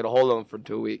can't get a hold of him for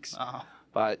 2 weeks. Oh,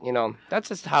 But that's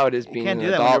just how it is being you can't an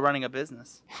do that adult. when you're running a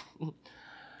business.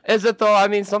 Is it though? I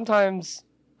mean, sometimes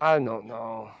I don't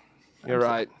know. You're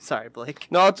right. Sorry, Blake.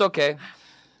 No, it's okay.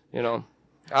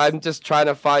 I'm just trying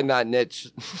to find that niche.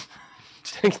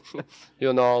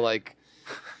 Like.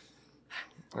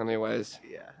 Anyways.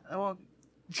 Yeah. Well,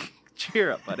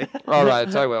 cheer up, buddy. All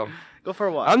right, I will. Go for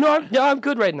a walk. I'm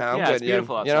good right now. I'm Yeah, good. it's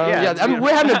beautiful outside. Yeah, I mean,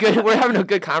 we're having a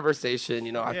good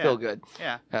conversation. I Yeah. feel good.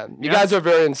 Yeah. You guys are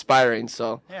very inspiring.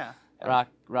 So, Yeah.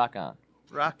 Rock on.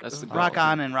 That's the Rock goal.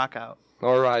 on and rock out.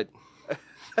 all right.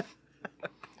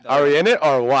 Are we in it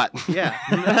or what?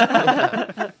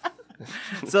 Yeah.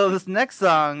 So this next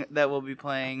song that we'll be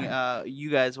playing, you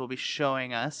guys will be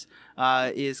showing us,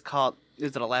 is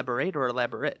it Elaborate or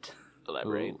Elaborate?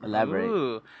 Elaborate. Elaborate.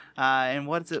 Ooh. And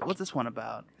what's this one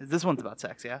about? This one's about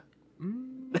sex, yeah?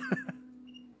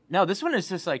 No, this one is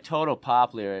just like total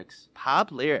pop lyrics.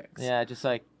 Pop lyrics. Yeah, just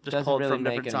doesn't pulled really from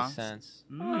make different any songs? sense.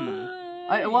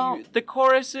 Mm. The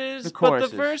choruses, but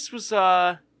choruses. the verse was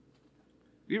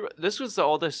this was the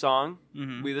oldest song.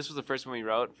 Mm-hmm. This was the first one we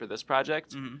wrote for this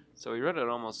project. Mm-hmm. So we wrote it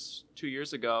almost 2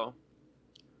 years ago,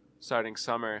 starting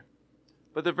summer.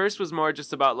 But the verse was more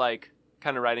just about like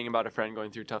kind of writing about a friend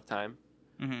going through a tough time.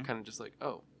 Mm-hmm. Kind of just like, I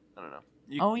don't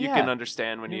know. You Yeah. can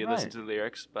understand when You're you listen right. to the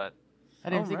lyrics, but I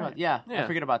didn't Oh, think right. about yeah, I Yeah.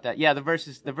 forget about that. Yeah, the verse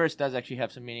does actually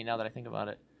have some meaning now that I think about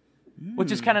it. Which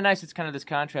Hmm. is kind of nice. It's kind of this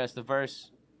contrast. The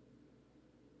verse,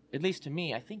 at least to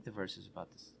me, I think the verse is about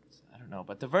this. I don't know,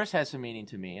 but the verse has some meaning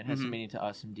to me. It has some Mhm. meaning to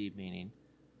us, some deep meaning.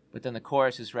 But then the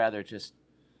chorus is rather just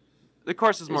the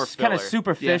chorus is more it's kind filler. of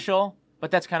superficial.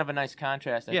 But that's kind of a nice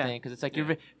contrast, I Yeah. think, because it's like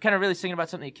you're kind of really singing about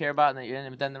something you care about,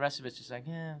 and then the rest of it's just like,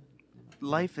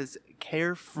 Life is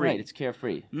carefree. right, it's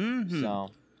carefree. Mm-hmm. So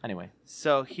anyway,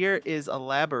 So here is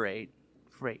Elaborate.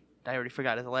 Wait, I already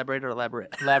forgot. Is Elaborate or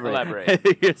Elaborate? elaborate.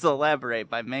 Elaborate. Here's Elaborate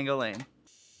by Mango Lane.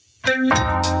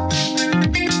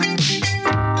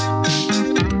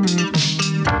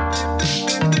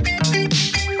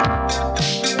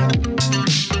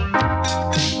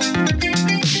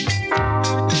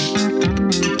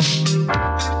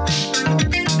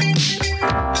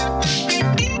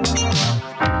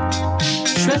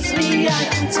 Trust me, I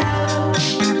can tell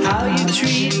how you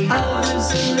treat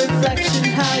others, a reflection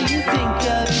how you think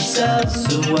of yourself.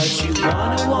 So what you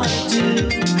wanna do?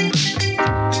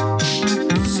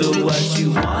 So what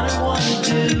you wanna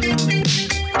do?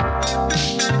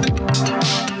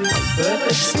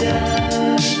 Perfect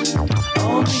step,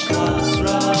 only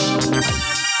crossroads.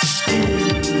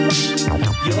 Spin,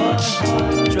 your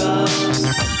heart drops.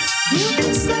 You've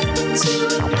been stepped into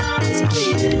it, now it's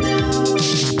clear now.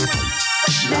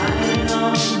 Lying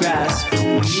on grass for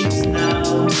weeks now.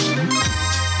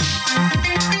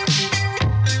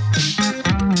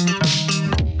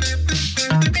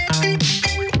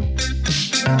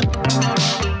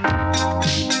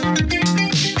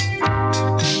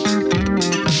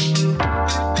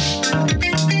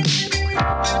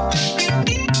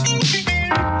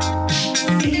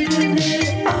 Feeling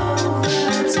it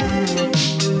overtake.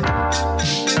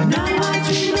 Now I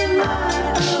dream a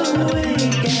lie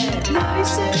awake, and now you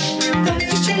say that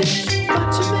you change,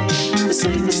 but you make the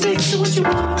same mistakes. So what you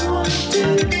wanna do?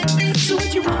 So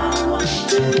what you wanna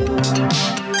do?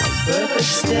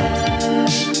 Perfect step,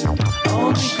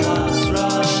 only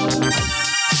crossroads.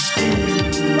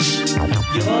 Spin,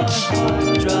 your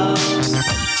heart drops.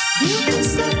 You've been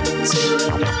stepped into it,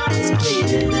 now it's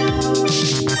clear now.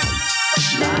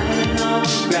 Lying on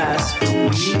grass for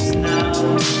weeks now.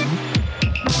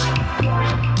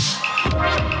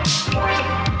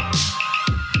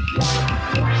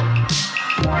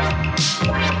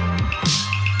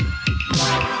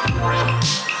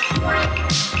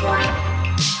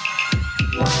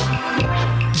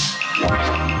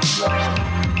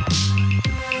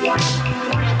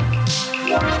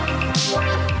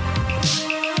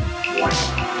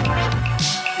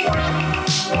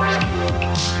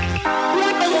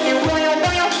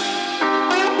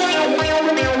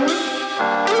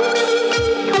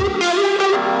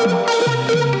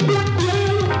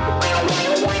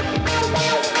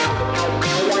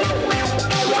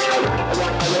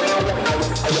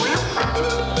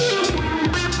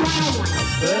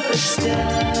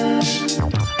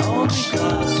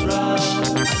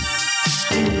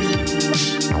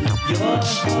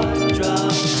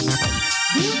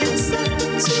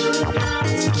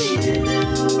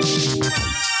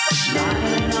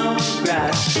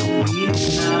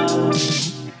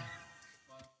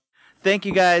 thank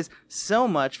you guys so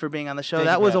much for being on the show. Thank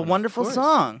you that for was a having us. wonderful Of course.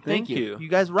 song. Thank you. You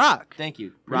guys rock. Thank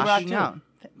you. We Rocking rock, out.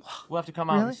 too. We'll have to come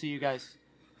out Really? and see you guys.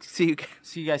 See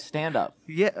you. Stand up.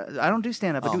 Yeah, I don't do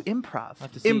stand up. I Oh. do improv.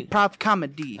 have to see- Improv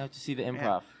comedy. I have to see the Yeah.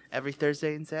 improv. Every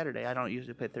Thursday and Saturday. I don't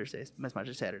usually play Thursdays as much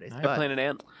as Saturdays. I But playing an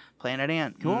ant. playing at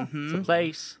Ant. Cool. Mhm. It's a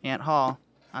place. Ant Hall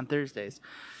on Thursdays.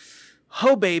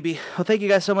 Oh, baby. Well, thank you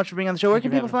guys so much for being on the show. Where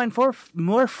can Thank you people for find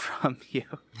more from you?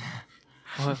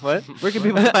 What? Where can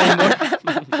people find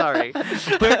more? Sorry.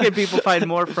 Where can people find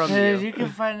more from you? You can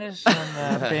find us on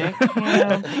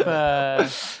Bandcamp,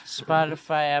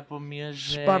 Spotify, Apple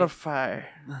Music, Spotify.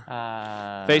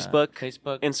 Facebook.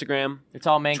 Instagram. Instagram. It's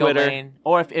all Mango Twitter. Lane.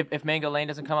 Or if Mango Lane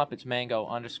doesn't come up, it's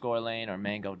Mango_Lane or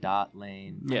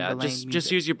Mango.Lane. Yeah, Mango Lane just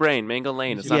music. use your brain. Mango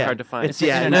Lane. It's not Yeah. hard to find. It's,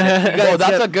 yeah, internet. Oh,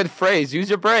 that's a good phrase. Use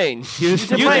your brain. Use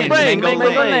your brain. Mango Mango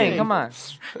Lane. Lane. Come on.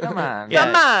 Come on. Yeah.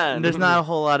 Come on. There's not a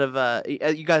whole lot of.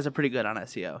 You guys are pretty good on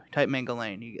SEO. Type Mango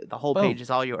Lane. The whole Boom. page is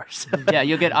all yours. Yeah,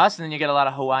 you'll get us, and then you get a lot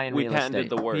of Hawaiian We real patented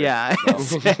estate. the word. Yeah,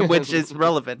 which is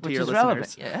relevant to Which your is listeners.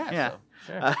 relevant. Yeah. Yeah.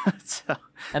 So, sure. So,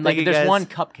 And thank like, you there's guys. one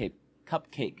cupcake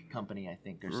company, I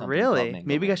think, or something. Really? called Mango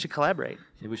Maybe you Lane. guys should collaborate.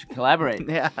 Maybe we should collaborate.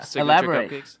 Yeah. Signature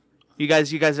Elaborate. cupcakes. You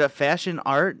guys have fashion,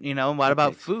 art. What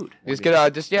about food? Just give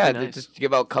out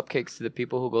cupcakes to the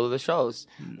people who go to the shows.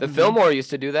 The Fillmore used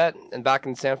to do that, and back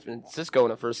in San Francisco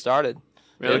when it first started,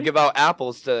 they Really? would give out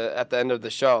apples at the end of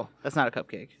the show. That's not a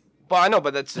cupcake. Well, I know,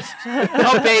 but that's just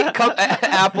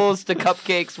apples to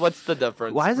cupcakes. What's the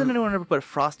difference? Why hasn't anyone ever put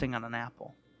frosting on an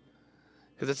apple?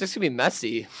 Because it's just gonna be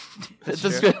messy. It's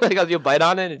That's just like you bite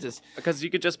on it, it just. Because you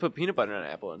could just put peanut butter on an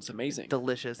apple and it's amazing.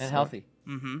 Delicious And healthy.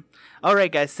 Mm-hmm. All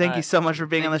right, guys. Thank All you right. so much for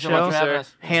being on the Thank you so show. much for having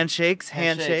us. Handshakes.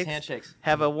 Handshakes.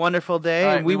 Have a wonderful day, All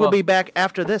right, and we we will will. be back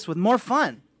after this with more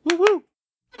fun. Woo woo.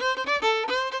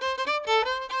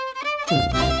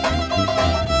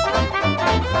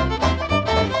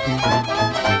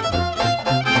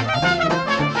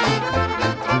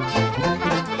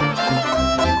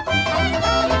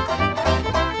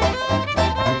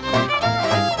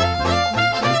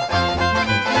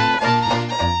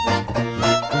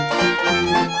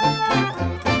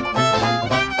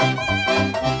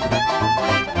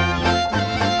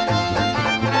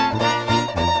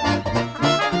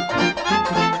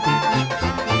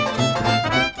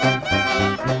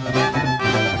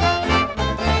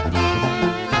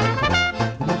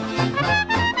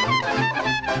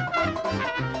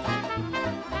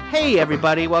 Hey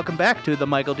everybody, welcome back to the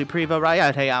Michael Dupree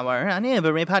Variety Hour on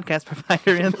every podcast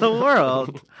provider in the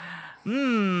world.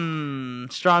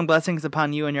 Strong blessings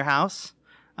upon you and your house.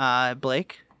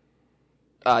 Blake,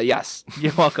 Yes.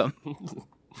 you're welcome.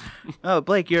 Oh,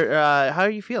 Blake, you're how are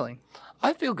you feeling?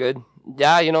 I feel good.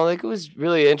 Yeah, it was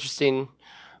really interesting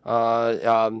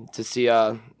to see.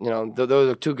 Those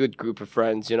are two good group of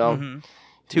friends. Mhm.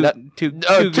 That- Two good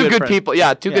friends. people.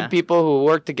 Yeah, two Yeah. good people who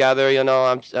work together.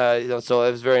 So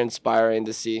it was very inspiring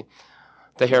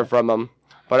to hear from them.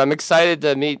 But I'm excited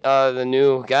to meet the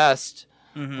new guest.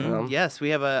 Mhm. Yes,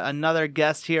 we have another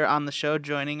guest here on the show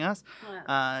joining us.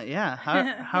 Yeah,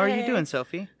 how are you Hey. doing,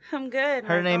 Sophie? I'm good.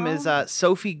 Her name is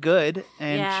Sophie Good,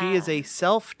 and she Yeah. is a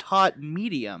self-taught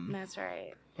medium. That's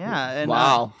right. Yeah, and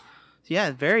Wow.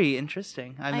 yeah, very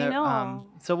interesting. I know.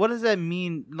 So what does that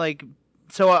mean? Like,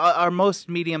 so are most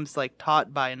mediums like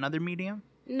taught by another medium?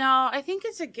 No, I think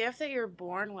it's a gift that you're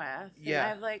born with.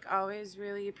 Yeah. And I've always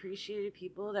really appreciated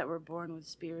people that were born with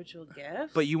spiritual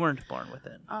gifts. But you weren't born with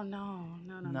it. Oh no.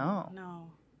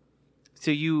 No.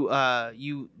 So you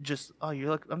just you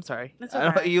look. I'm sorry. It's I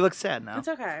don't- okay. you look sad now. It's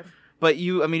okay. But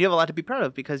you have a lot to be proud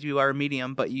of because you are a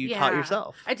medium, but you taught Yeah.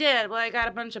 yourself. I did. Well, I got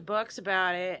a bunch of books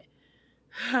about it.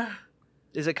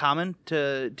 Is it common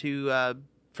to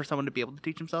for someone to be able to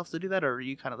teach themselves to do that, or are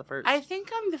you kind of the first? I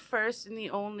think I'm the first and the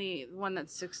only one that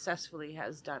successfully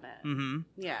has done it. Mm-hmm.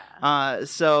 Yeah.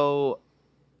 So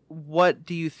what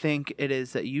do you think it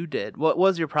is that you did? What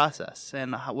was your process,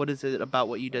 and what is it about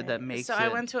what you did that makes So it I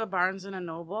went to a Barnes and a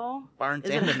Noble. Barnes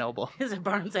Is and it- a Noble? Is it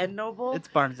Barnes and Noble? It's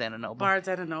Barnes and a Noble. Barnes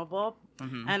and a Noble.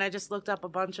 Mm-hmm. And I just looked up a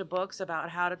bunch of books about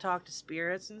how to talk to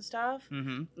spirits and stuff,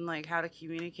 Mm-hmm. and how to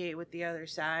communicate with the other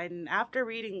side. And after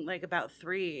reading about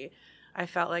 3, I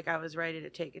felt like I was ready to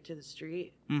take it to the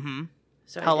street. Mm-hmm.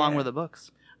 So How long were the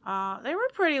books? They were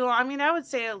pretty long. I mean, I would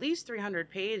say at least 300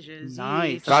 pages.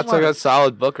 Nice. each. That's like a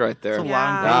solid book right there. It's a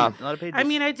Yeah. long Yeah. page. A lot of pages. I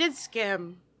mean, I did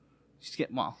skim,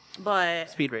 but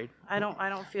speed read. I don't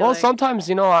feel Well, like sometimes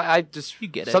I just You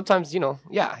get it. Sometimes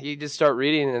you just start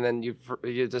reading and then you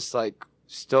just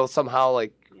still somehow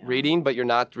reading, but you're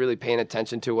not really paying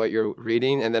attention to what you're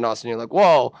reading, and then all of a sudden you're like,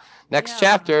 whoa, next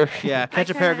chapter. Yeah, catch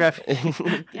a paragraph.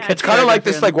 It's kind of like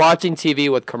this, like watching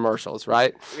TV with commercials,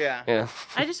 right? Yeah.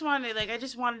 I just wanted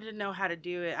to know how to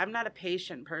do it. I'm not a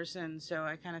patient person, so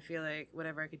I kind of feel like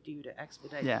whatever I could do to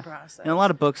expedite the process. And a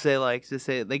lot of books, they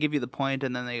give you the point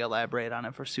and then they elaborate on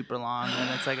it for super long, and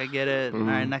it's like, I get it. All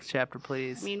right, next chapter,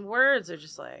 please. I mean, words are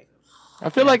just like. I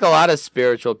feel like a lot of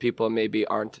spiritual people maybe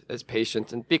aren't as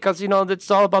patient, and because it's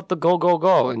all about the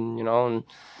go, and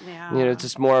it's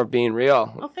just more of being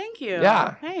real. Well, thank you.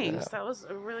 Yeah, thanks. That was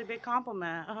a really big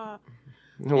compliment.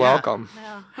 You're welcome.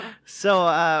 Yeah.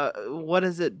 So, what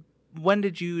is it? When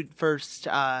did you first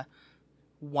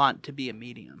want to be a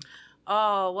medium?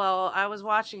 Oh well, I was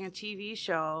watching a TV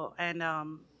show and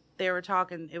they were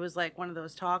talking. It was like one of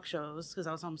those talk shows because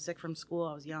I was homesick from school.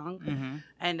 I was young,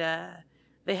 and.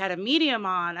 They had a medium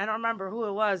on. I don't remember who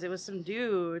it was. It was some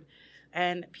dude.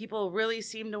 And people really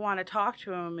seemed to want to talk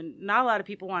to him. And not a lot of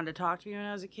people wanted to talk to me when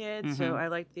I was a kid. So I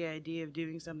liked the idea of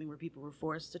doing something where people were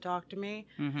forced to talk to me.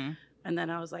 And then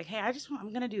I was like, hey, I'm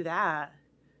going to do that.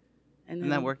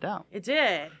 And that worked out. It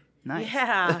did. Nice.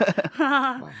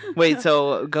 Yeah. Wait,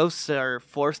 so ghosts are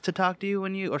forced to talk to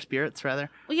you or spirits rather?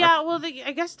 Well, yeah,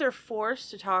 I guess they're forced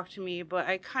to talk to me, but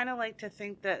I kind of like to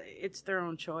think that it's their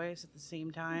own choice at the same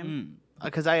time.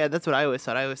 Because that's what I always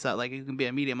thought. I always thought like you can be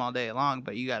a medium all day long,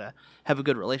 but you gotta have a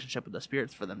good relationship with the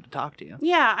spirits for them to talk to you.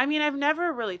 Yeah, I mean, I've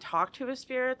never really talked to a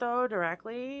spirit though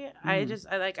directly. I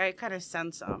kind of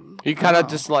sense them. You kind of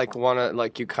just like wanna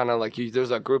there's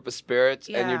a group of spirits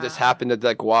and you just happen to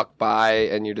like walk by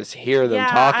and you just hear them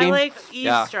talking. I like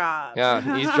eavesdrop.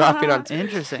 Yeah, eavesdropping on.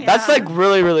 Interesting. That's like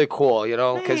really really cool,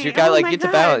 because you got get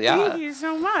to balance. Yeah. Thank you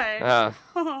so much. Yeah.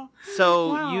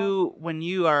 So Wow. when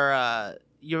you are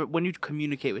when you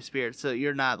communicate with spirits, so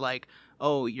you're not like,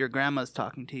 oh, your grandma's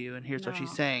talking to you and here's what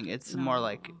she's saying. It's more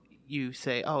like you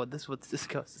say, oh, this is what this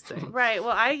ghost is saying. Right.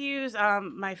 Well, I use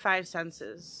my 5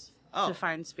 senses to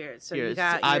find spirits. So you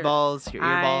got eyeballs, your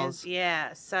eyes,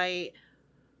 earballs, sight,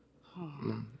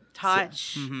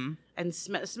 touch, and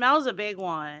smell's a big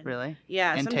one. Really?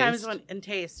 Yeah. And sometimes taste? and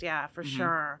taste, yeah, for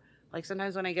sure. Like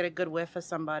sometimes when I get a good whiff of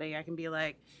somebody, I can be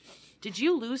like, "Did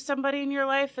you lose somebody in your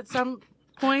life at some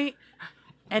point?"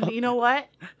 And you know what?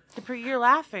 You're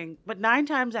laughing, but 9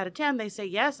 times out of 10 they say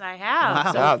yes, I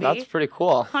have. Wow, Sophie. that's pretty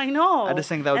cool. I know. I just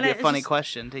think that would be a funny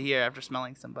question to hear after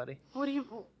smelling somebody. What do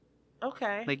you?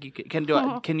 Okay. Like you can do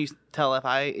it. Can you tell if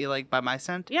I like by my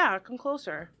scent? Yeah, come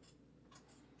closer.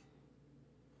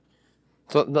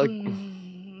 So like,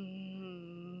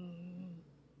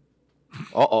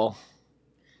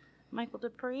 Michael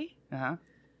Dupree, Uh-huh.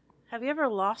 have you ever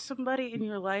lost somebody in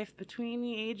your life between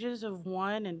the ages of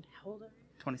 1 and how old are you?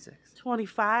 26.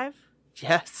 25?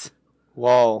 Yes.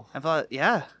 whoa, I thought,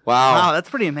 yeah. wow. Wow, that's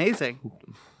pretty amazing.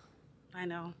 I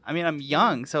know. I mean, I'm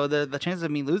young, so the chances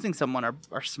of me losing someone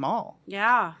are small.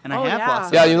 Yeah. And I have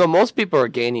lost Yeah, most people are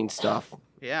gaining stuff.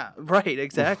 Yeah, right,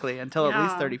 exactly. Until at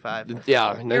least 35.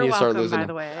 Yeah, and then You're you start welcome, losing. by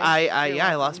the way.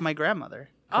 I lost my grandmother.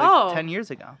 Like Oh. 10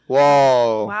 years ago.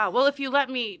 Whoa. Wow. Well, if you let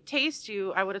me taste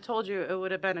you, I would have told you it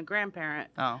would have been a grandparent.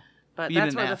 Oh. But You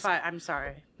that's didn't where ask. I'm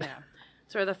sorry. Yeah.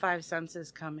 That's where the 5 senses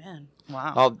come in.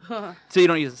 Wow. Oh, So you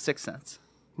don't use the Sixth Sense.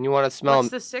 you want to smell? What's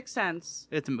the 6th sense?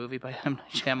 It's a movie by M.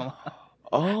 Night Shyamalan.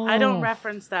 Oh, I don't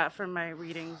reference that for my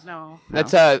readings, no.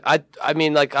 That's I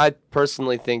mean, like I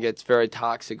personally think it's very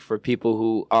toxic for people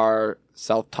who are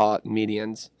self-taught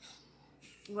medians.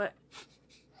 What?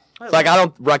 It's like I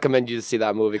don't recommend you to see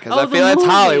that movie because Oh, I the feel it's movie.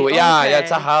 Hollywood. Yeah, Okay. yeah,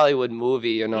 it's a Hollywood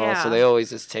movie, Yeah. So they always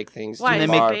just take things Why, too is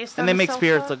they it far. based And on they the make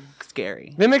spirits self-taught? look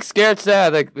scary. They make scarets,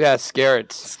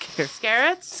 scarets.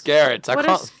 Scarets? Scarets. What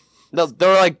is-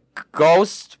 They're like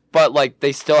ghosts, but like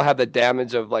they still have the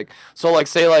damage of like. So like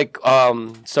say like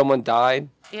someone died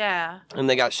Yeah. and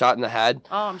they got shot in the head,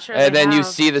 Oh, I'm sure. and they then you have.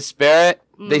 see the spirit.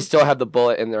 They still have the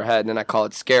bullet in their head, and then I call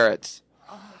it scarets.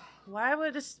 Why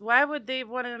would they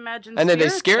want to imagine? And then they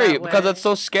spirits scare you that because way? it's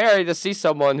so scary to see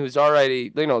someone who's already,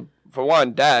 for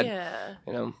one, dead.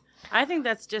 Yeah. I think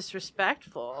that's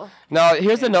disrespectful. Now,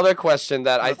 here's another question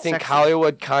that I That's think sexy.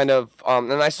 Hollywood kind of,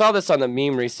 and I saw this on a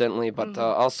meme recently, but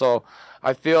also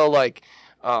I feel like,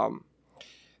 I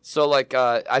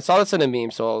saw this in a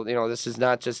meme, so, this is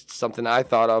not just something I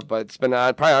thought of, but it's been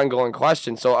a probably ongoing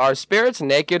question. So are spirits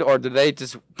naked or do they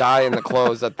just die in the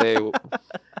clothes that they...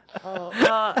 Oh,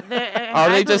 Are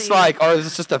they just like, or is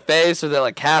it just a face, or they're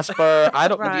like Casper? I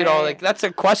don't, Right. that's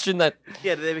a question that,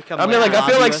 Yeah, do they become I mean, I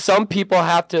feel like obvious? some people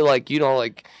have to,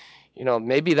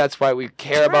 maybe that's why we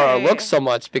care about our Right. looks so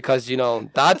much, because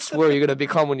that's where you're gonna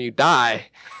become when you die,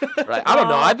 right? I don't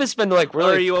know. I've just been like Or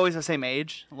are really. you always the same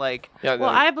age? Like, Yeah, Well,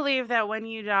 I believe that when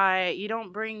you die, you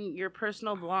don't bring your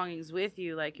personal belongings with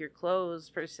you, like your clothes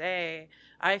per se.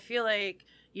 I feel like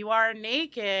you are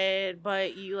naked,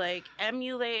 but you like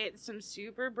emulate some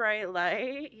super bright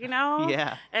light,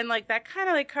 yeah. And like that kind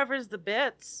of like covers the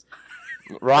bits.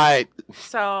 right.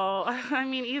 So, I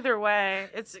mean, either way,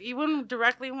 you wouldn't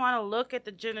directly want to look at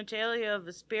the genitalia of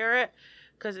the spirit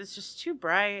because it's just too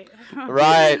bright.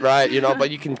 Right. But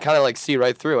you can kind of like see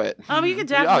right through it. You can you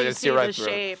definitely can see see right the through it.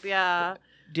 shape, yeah.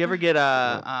 Do you ever get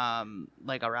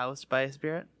like aroused by a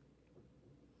spirit?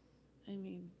 I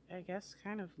mean, I guess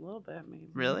kind of a little bit, maybe.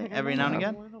 Really? Every now and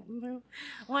again? I don't know.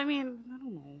 Well, I mean, I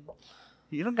don't know.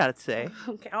 You don't gotta say.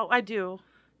 Okay. Oh, I do.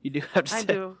 You do have to say. I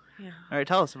do. Yeah. All right,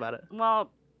 tell us about it.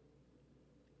 Well,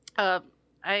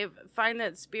 I find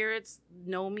that spirits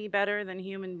know me better than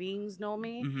human beings know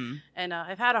me, Mm-hmm. and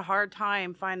I've had a hard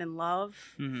time finding love.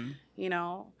 Mm-hmm.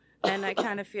 And I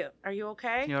kind of feel. Are you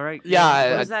okay? You all right?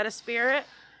 Yeah. Was that a spirit?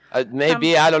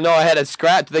 Maybe I don't know. I had a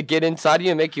scratch. Did they get inside you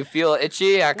and make you feel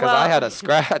itchy? Because I Well- had a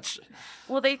scratch.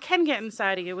 Well, they can get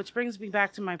inside of you, which brings me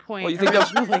back to my point. Well, you think they're-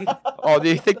 originally. Oh, do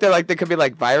you think they could be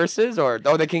like viruses, or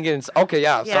they can get inside? Okay,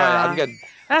 yeah. Sorry, Yeah. I'm good.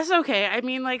 That's okay. I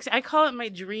mean, like, I call it my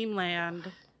dreamland.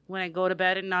 When I go to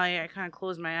bed at night, I kind of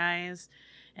close my eyes,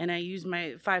 and I use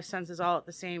my 5 senses all at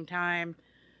the same time.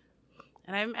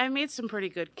 And I made some pretty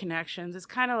good connections. It's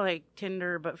kind of like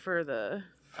Tinder, but for the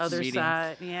other Meeting.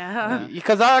 side. Yeah.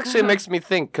 Because that actually makes me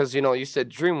think. Because you said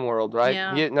dream world, right?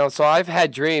 Yeah. So I've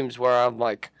had dreams where I'm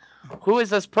like, who is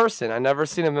this person? I never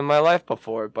seen him in my life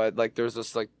before, but like there's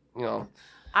this like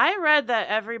I read that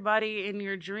everybody in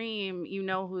your dream, you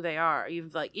know who they are.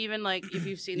 You've like even like if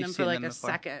you've seen You've them for seen like them a before.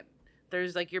 second.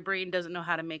 There's like your brain doesn't know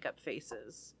how to make up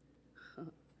faces.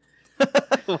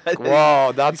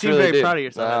 Whoa, that's seem really very deep. proud of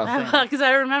yourself. Wow. Because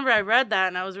I remember I read that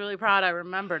and I was really proud I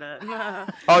remembered it.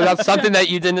 Oh, that's something that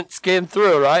you didn't skim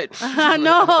through, right?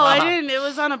 No, I didn't. It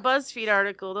was on a BuzzFeed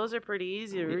article. Those are pretty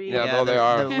easy to read. Yeah, no, they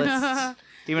are. The lists.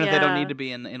 Even if they don't Yeah. need to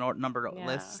be in numbered Yeah.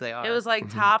 lists, they are. It was like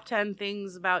top 10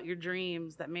 things about your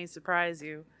dreams that may surprise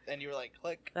you. and you were like,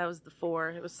 click. That was the 4.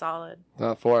 It was solid.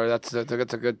 4. That's a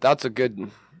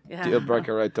good Yeah. deal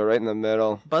breaker right there, right in the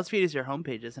middle. BuzzFeed is your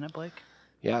homepage, isn't it, Blake?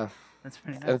 Yeah, That's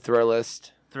pretty nice. and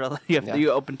Thrillist.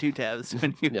 You open 2 tabs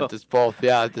when you Yeah, go. just both.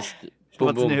 Yeah, just boom,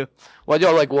 What's boom. new?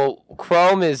 Well,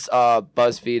 Chrome is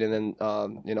BuzzFeed, and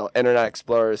then Internet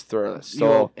Explorer is Thrillist.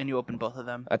 So You open both of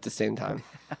them. at the same time,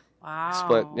 Wow.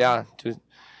 split. Yeah,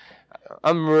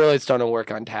 I'm really starting to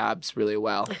work on tabs really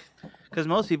well. Because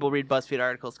most people read BuzzFeed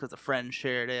articles because a friend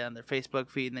shared it on their Facebook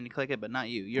feed, and then you click it, but not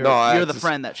you. You're No, you're I the just-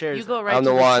 friend that shares. You go it. right I'm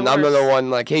to the one. I'm the source. one.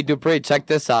 Like, hey, Dupree, check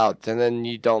this out, and then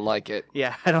you don't like it.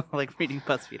 Yeah, I don't like reading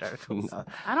BuzzFeed articles.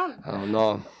 I don't I don't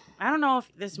know. know if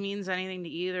this means anything to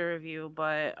either of you,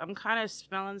 but I'm kind of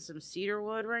smelling some cedar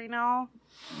wood right now.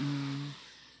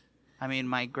 I mean,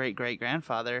 my great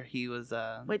grandfather, he was.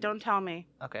 Wait, don't tell me.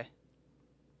 Okay.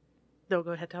 No,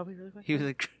 go ahead. Tell me really quick. He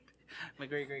was my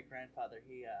great grandfather.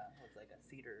 He was like a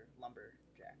cedar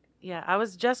lumberjack. Yeah, I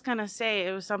was just going to say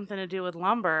it was something to do with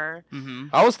lumber. Mm-hmm.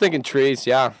 I was thinking trees.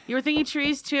 Yeah. You were thinking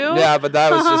trees too? Yeah, but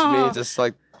that was just me. Just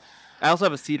like I also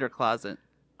have a cedar closet.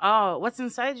 Oh, what's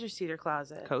inside your cedar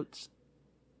closet? Coats.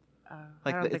 I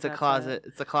Like don't think it's a that's closet.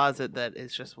 It's a closet that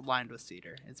is just lined with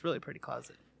cedar. It's a really pretty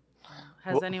closet.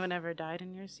 Has Well- anyone ever died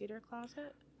in your cedar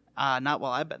closet? Not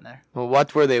while I've been there. well,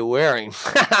 what were they wearing?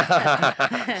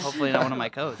 Hopefully not one of my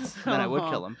coats. Then I would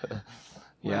kill him.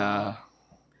 Yeah.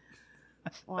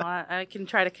 Well, I can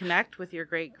try to connect with your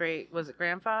was it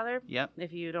grandfather? Yep.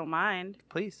 If you don't mind.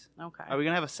 Please. Okay. Are we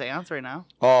gonna have a séance right now?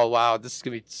 Oh wow, this is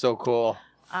gonna be so cool.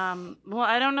 Well,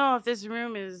 I don't know if this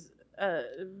room is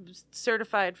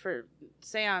certified for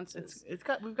seances.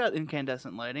 We've got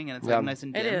incandescent lighting and it's Yeah. like nice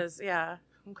and dim. It is, yeah.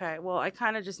 Okay. Well, I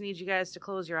kind of just need you guys to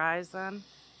close your eyes then.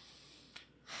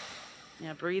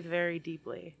 Yeah, breathe very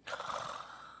deeply.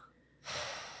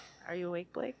 Are you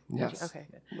awake, Blake? Yes. Okay,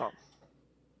 good. No.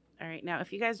 All right. Now,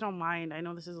 if you guys don't mind, I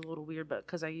know this is a little weird, but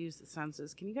because I use the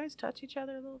senses, can you guys touch each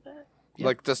other a little bit? Yeah.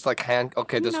 Like just like hand.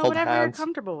 Okay, just know, hold whatever hands. you're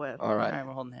comfortable with. All All right. right,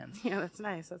 we're holding hands. Yeah, that's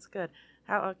nice. That's good.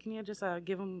 How can you just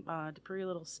give him Dupree a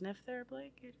little sniff there,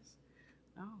 Blake? You just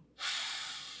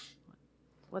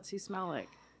What's he smell like?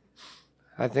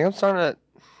 I think I'm starting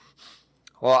to.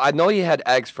 Well, I know you had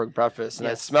eggs for breakfast, and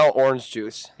I Yes. smell orange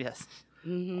juice. Yes.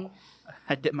 Mm-hmm.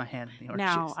 I dip my hand in the orange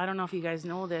Now, juice. I don't know if you guys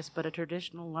know this, but a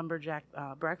traditional lumberjack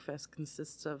breakfast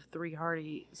consists of 3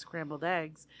 hearty scrambled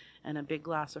eggs and a big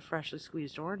glass of freshly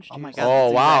squeezed orange juice. Oh my God. Oh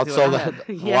that's wow! exactly So what I that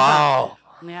had. Yeah. wow.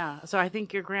 Yeah. So I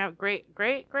think your great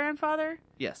grandfather.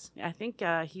 Yes. I think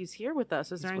he's here with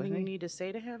us. Is there He's with anything you me? need to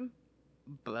say to him?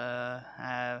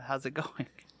 How's it going?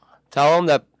 Tell him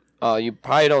that you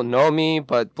probably don't know me,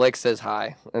 but Blake says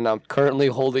hi, and I'm currently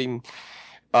holding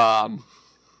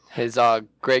his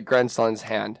great grandson's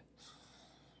hand.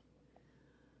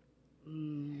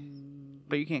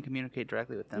 But you can't communicate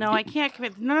directly with them. No, I can't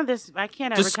commit. None of this. I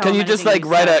can't ever Just tell can him you just anything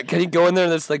like you said. Can you go in there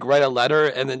and just like write a letter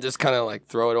and then just kind of like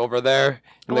throw it over there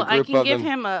in Well, the group I can of give them?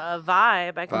 him a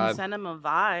vibe. I can Vibe. send him a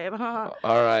vibe.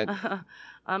 All right.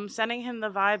 I'm sending him the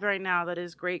vibe right now that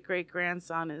his great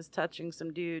grandson is touching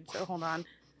some dude. So hold on.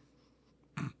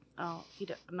 Oh, he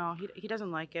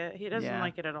doesn't like it. He doesn't Yeah.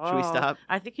 like it at all. Should we stop?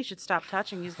 I think he should stop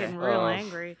touching. He's getting Okay. real Oh.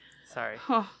 angry. Sorry.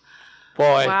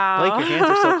 Boy. Wow. Blake, your hands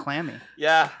are so clammy.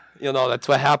 Yeah. That's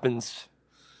what happens.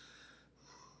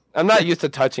 I'm not used to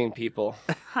touching people.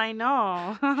 I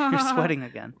know. You're sweating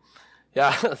again.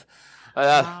 Yeah.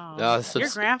 Wow. Yeah, it's Your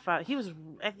just- grandfather,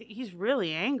 he's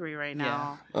really angry right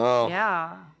now. Oh.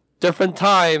 Yeah. Different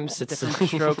times. It's Different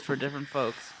strokes for different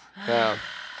folks. Yeah.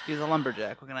 He's a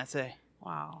lumberjack. What can I say?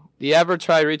 Wow. Do you ever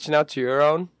try reaching out to your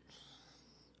own?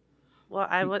 Well,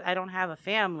 I don't have a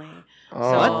family. Oh.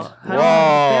 What? How do you have a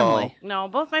Whoa. family? No,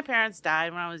 both my parents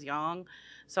died when I was young.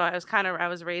 So I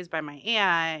was raised by my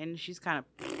aunt, and she's kind of,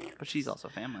 But she's also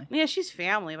family. yeah, she's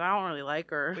family, but I don't really like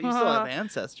her. But you still have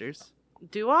ancestors.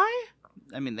 Do I?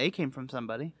 I mean, they came from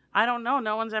somebody. I don't know.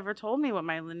 No one's ever told me what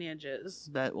my lineage is.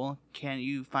 Can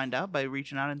you find out by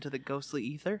reaching out into the ghostly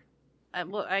ether?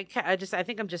 I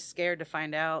think I'm just scared to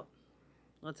find out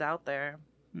what's out there.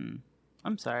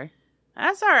 I'm sorry.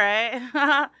 That's all right.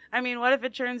 I mean, what if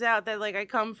it turns out that like I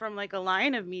come from like a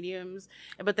line of mediums,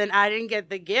 but then I didn't get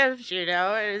the gift?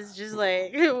 It's just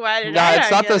like, why did No, I?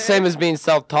 it's not the same as being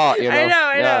self-taught. I know, I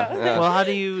know. Yeah. Well, how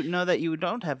do you know that you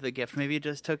don't have the gift? Maybe it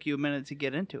just took you a minute to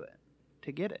get into it,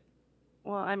 to get it.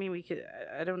 Well, I mean, we could.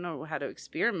 I don't know how to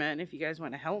experiment. If you guys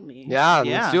want to help me, Yeah,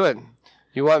 Yeah. let's do it.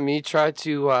 You want me to try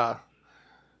to?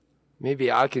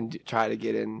 Maybe I can try to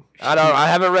get in. I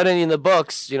haven't read any in the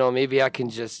books. Maybe I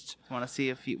can just. Want to see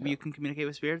if you can communicate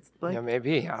with spirits, Blake? Yeah,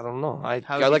 maybe. I don't know.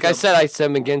 How would you Like I feel- said, I've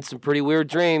been getting some pretty weird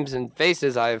dreams and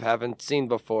faces I haven't seen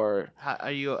before. Are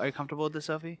you comfortable with this,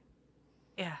 Sophie?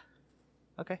 yeah.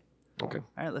 Okay. Okay. All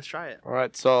right, let's try it. All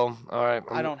right. So, all right.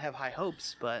 I don't have high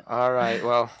hopes, but All right.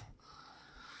 Well.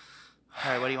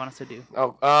 all right. What do you want us to do?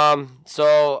 Oh.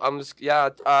 So I'm just. Yeah.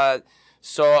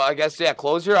 So I guess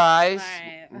close your eyes,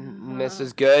 Right.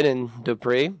 Mrs. Good and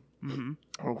Dupree. Mm-hmm.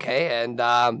 Okay, and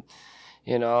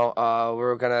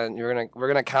we're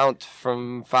gonna count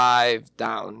from 5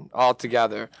 down all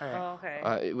together. All right.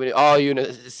 Oh, okay. All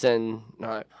unison. All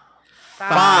right.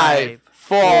 5,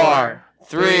 4,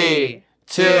 3,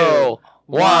 2,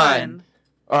 1.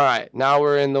 All right. Now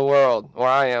we're in the world, or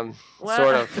I am, What?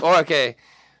 sort of. Oh, okay.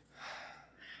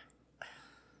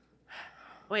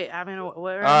 Wait. I mean,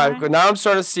 where? All am right. I? Now I'm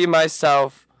sort of seeing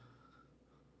myself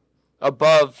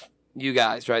above you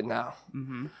guys right now.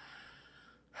 Mm-hmm.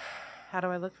 How do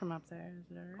I look from up there? Is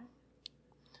it all right?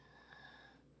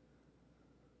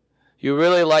 You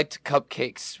really liked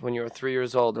cupcakes when you were 3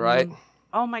 years old, right?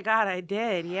 Oh my God, I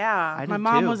did. Yeah. I My did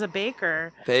mom too. was a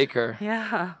baker. Baker.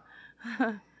 Yeah.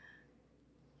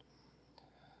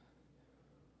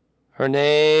 Her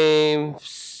name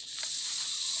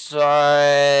started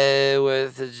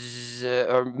with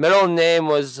her middle name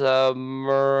was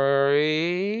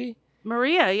Marie.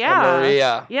 Maria. Yeah.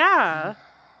 Maria. Yeah.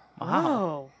 Wow.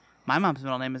 Whoa. My mom's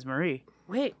middle name is Marie.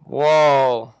 Wait.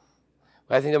 Whoa.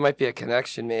 I think there might be a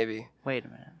connection, maybe. Wait a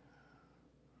minute.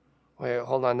 Wait,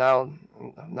 hold on. Now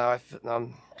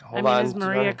hold on. Is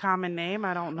Maria a common name?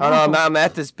 I don't know. Oh, no, I'm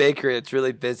at this bakery. It's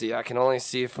really busy. I can only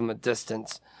see it from a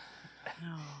distance.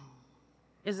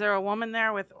 Is there a woman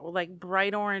there with like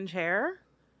bright orange hair?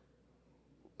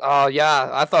 Oh yeah,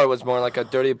 I thought it was more like a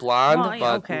dirty blonde, Well, yeah,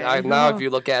 but okay. now if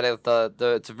you look at it,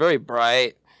 it's very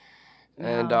bright,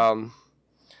 and Yeah.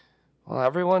 well,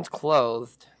 everyone's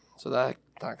clothed, so that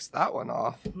knocks that one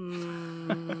off.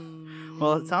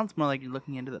 Well, it sounds more like you're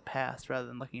looking into the past rather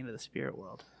than looking into the spirit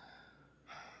world.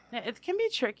 Yeah, it can be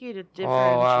tricky to differentiate.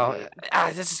 Oh wow,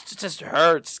 this just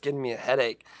hurts. It's giving me a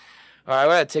headache. All right,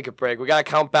 we gotta take a break. We gotta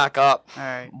count back up. All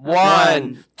right.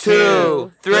 1,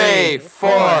 2, 3,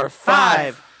 4,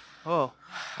 5. Oh.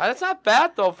 That's not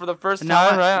bad though for the first Now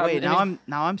time, right? wait. Now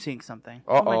I'm seeing something.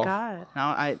 Oh my God.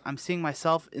 Now I'm seeing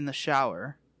myself in the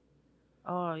shower.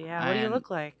 Oh yeah. What do you And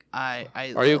look like? I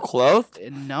Are you clothed?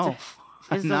 No.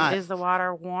 I'm not. Is the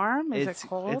water warm? Is it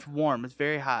cold? It's warm. It's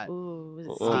very hot. Ooh, is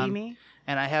it Um, steamy?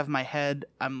 And I have my head.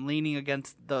 I'm leaning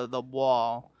against the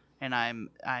wall, and I'm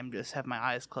just have my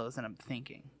eyes closed, and I'm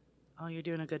thinking. Oh, you're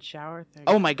doing a good shower thing.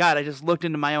 Oh my God! I just looked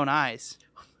into my own eyes.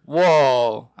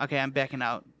 Whoa. Okay, I'm backing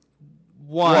out.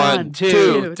 1,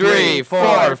 2, 3,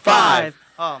 4, 5.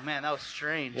 Oh man, that was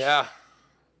strange. Yeah.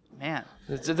 Man,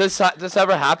 Did this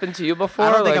ever happen to you before?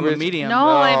 I don't think Like, I'm a was- medium. No,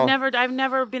 No. I've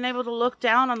never been able to look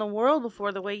down on the world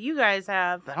before the way you guys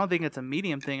have. I don't think it's a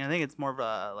medium thing. I think it's more of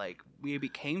a like we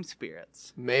became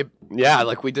spirits. Maybe. Yeah,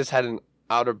 like we just had an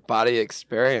outer body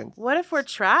experience. What if we're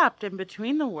trapped in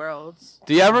between the worlds?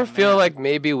 Do you ever Oh, feel man. like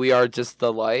maybe we are just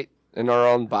the light in our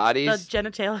own The bodies?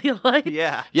 genitalia light?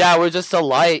 Yeah. Yeah, we're just a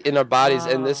light in our bodies,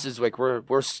 and this Oh. is like we're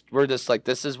just like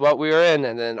this is what we were in,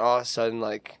 and then all of a sudden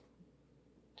like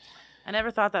I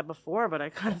never thought that before, but I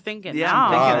kind of think it Yeah, now.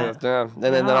 I'm thinking it. yeah. And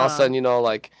then all of a Ah. sudden, you know,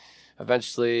 like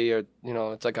eventually, or you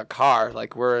know, it's like a car,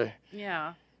 like we're,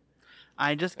 Yeah.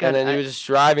 I just got. and then you're just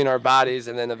driving our bodies,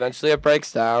 and then eventually it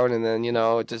breaks down, and then you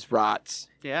know it just rots,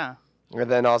 yeah. and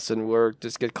then all of a sudden we're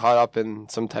just get caught up in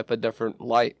some type of different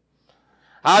light.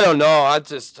 I don't know. I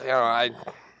just you know I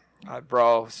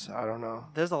bros. I don't know.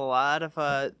 There's a lot of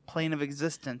plane of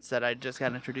existence that I just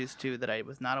got introduced to that I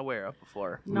was not aware of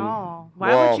before. No. Why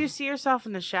Well- would you see yourself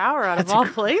in the shower out That's of all a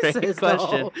great places?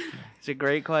 question. though? It's a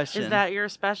great question. Is that your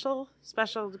special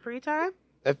Dupree time?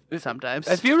 Sometimes?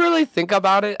 If you really think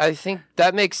about it, I think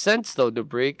that makes sense though,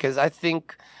 Debris, because I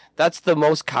think that's the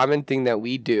most common thing that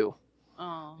we do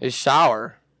Oh. is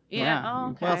shower, Yeah. Oh,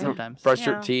 okay. Well, sometimes. brush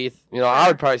your Yeah. teeth. You know, I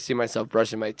would probably see myself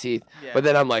brushing my teeth, Yeah. but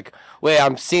then I'm like, wait,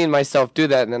 I'm seeing myself do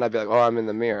that, and then I'd be like, oh, I'm in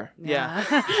the mirror. Yeah.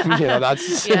 You know,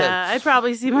 that's Yeah, I'd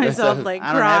probably see myself like I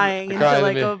don't have- crying into Crying to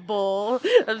like me. a bowl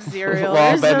of cereal.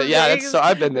 Well, or Ben, yeah, something. that's so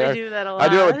I've been I there. do that a lot. I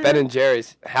do it with Ben and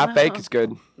Jerry's. Half baked is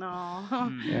good. No.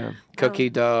 Mm. Yeah, cookie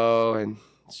dough and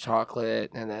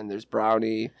chocolate, and then there's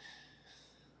brownie.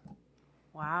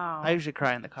 Wow. I usually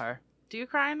cry in the car. Do you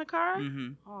cry in the car?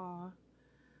 Mm-hmm. Oh,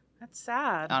 that's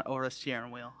sad. Or a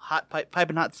steering wheel. Hot pipe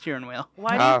and hot steering wheel.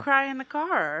 Why do Oh. you cry in the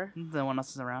car? No one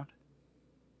else is around.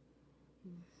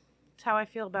 That's how I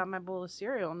feel about my bowl of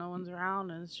cereal. No one's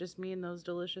around, and it's just me and those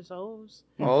delicious O's.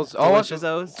 Delicious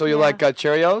O's. So you Yeah. like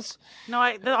Cheerios? No,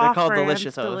 they're called off-brand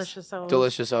Delicious O's. Delicious O's.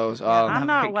 Delicious O's. I'm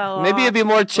not not well. Maybe it'd be off,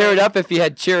 more but cheered up if you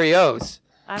had Cheerios.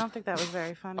 I don't think that was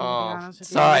very funny. To be Oh, honest with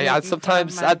you. sorry. You're I, making fun of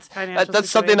sometimes my that's financial that's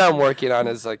something I'm situation. working on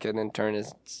as like an intern.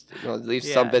 Is you know, leave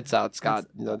some Yeah. bits out, Scott.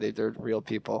 You know, they're real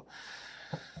people.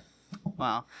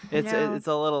 Wow. It's Yeah. it's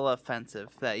a little offensive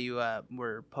that you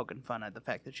were poking fun at the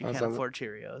fact that you That's can't not- afford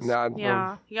Cheerios. Nah,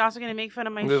 Yeah. You also gonna make fun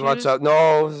of my Just shoes? watch out.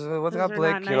 No, what's Those that, are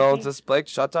Blake? not You know, Nike. just Blake,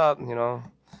 shut up. You know,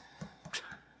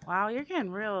 Wow, you're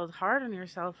getting real hard on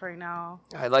yourself right now.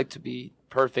 I like to be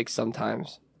perfect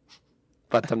sometimes,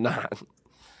 but I'm not.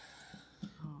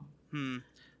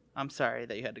 I'm sorry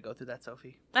that you had to go through that,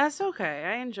 Sophie. That's okay.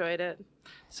 I enjoyed it.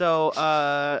 So,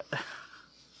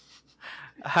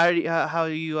 how are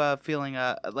you feeling?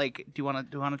 Like, do you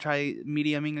want to try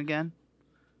mediuming again?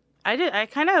 I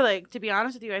kind of like, to be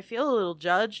honest with you, I feel a little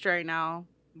judged right now.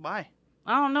 Why?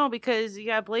 I don't know, because you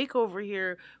got Blake over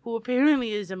here who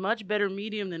apparently is a much better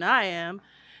medium than I am.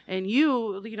 And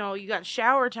you know, you got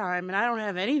shower time and I don't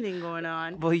have anything going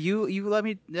on. Well, you let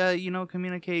me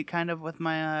communicate kind of with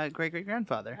my great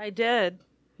grandfather. I did.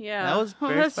 Yeah. That was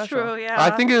very That's special. true, yeah. I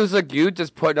think it was like you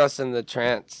just putting us in the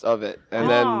trance of it, and Oh.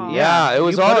 then Yeah, it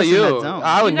was you put all us in you. that zone.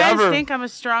 I would you guys never. think I'm a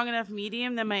strong enough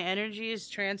medium that my energy is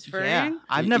transferring? Yeah,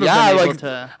 I've never Yeah, been able like-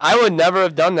 to. I would never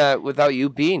have done that without you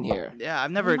being here. Yeah,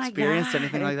 I've never Oh my experienced God.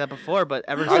 anything like that before. But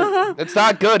ever since, I- it's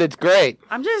not good. It's great.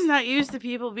 I'm just not used to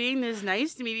people being this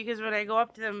nice to me, because when I go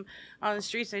up to them on the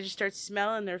streets, I just start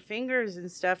smelling their fingers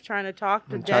and stuff, trying to talk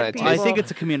to I'm dead trying to people. I think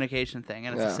it's a communication thing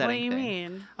and it's Yeah. a What setting do you thing.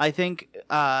 mean? I think,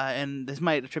 and this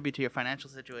might attribute to your financial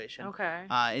situation. Okay.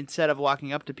 Instead of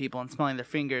walking up to people and smelling their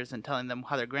fingers and telling them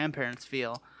how their grandparents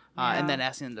feel, and Yeah. then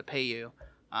asking them to pay you,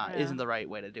 Yeah. isn't the right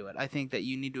way to do it. I think that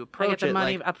you need to I approach get the it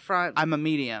money like, up front. I'm a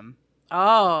medium.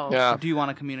 Oh. Yeah. Do you want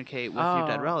to communicate with your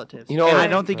dead Oh. relatives? You know and I what-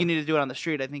 don't think you need to do it on the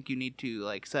street. I think you need to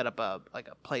like set up a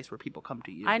place where people come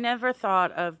to you. I never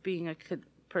thought of being a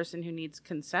person who needs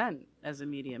consent as a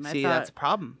medium. See, I thought, that's a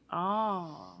problem.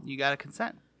 oh, You got to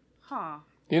consent. huh.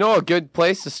 You know a good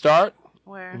place to start?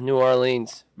 Where? New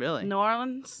Orleans. Really? New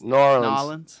Orleans? New Orleans.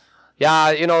 Nolans?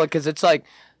 Yeah, you know, because it's like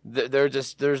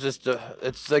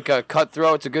it's like a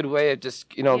cutthroat. It's a good way of just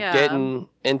Yeah. getting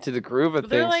into the groove of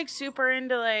They're things. like super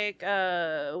into like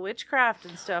witchcraft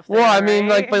and stuff. Well, there, I mean,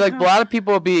 right? like a lot of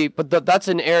people would be, but that's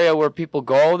an area where people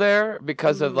go there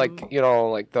because of like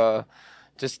Mm. like the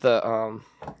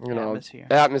Atmosphere.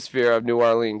 atmosphere of New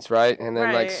Orleans, right? And then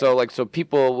Right. so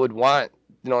people would want,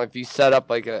 if you set up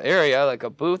like an area, like a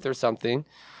booth or something,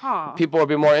 huh. people would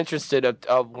be more interested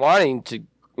of wanting to,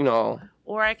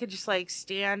 Or I could just like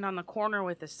stand on the corner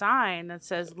with a sign that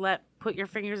says, put your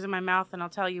fingers in my mouth and I'll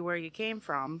tell you where you came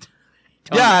from.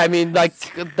 Yeah, I mean, like,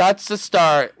 that's the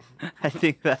start. I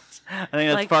think that's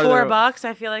Like part of $4,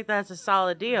 I feel like that's a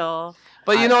solid deal.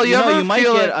 But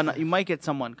you might get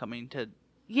someone coming to.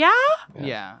 Yeah?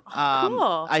 Yeah.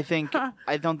 Cool.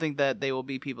 I don't think that they will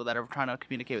be people that are trying to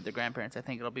communicate with their grandparents. I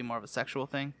think it'll be more of a sexual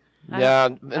thing. Yeah, I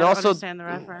and don't also, understand the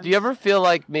reference. do you ever feel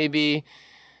like maybe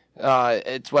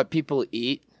it's what people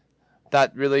eat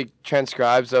that really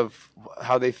transcribes of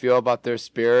how they feel about their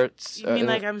spirits? You mean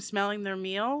like I'm smelling their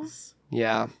meals?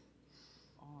 Yeah.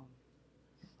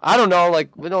 I don't know, like,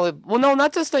 well, no,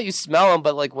 not just that you smell them,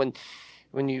 but like when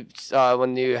you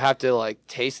have to like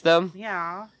taste them.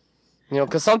 Yeah. You know,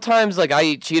 because sometimes like I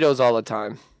eat Cheetos all the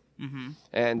time,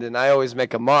 and then I always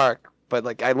make a mark. But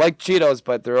like I like Cheetos,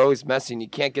 but they're always messy, and you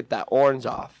can't get that orange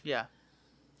off. Yeah.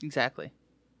 Exactly.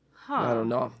 Huh. I don't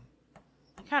know.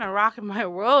 You're kind of rocking my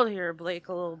world here, Blake,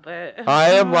 a little bit.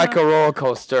 I am like a roller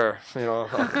coaster, you know.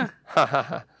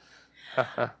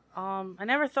 I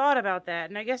never thought about that,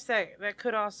 and I guess that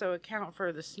could also account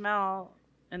for the smell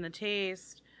and the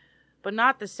taste, but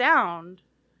not the sound.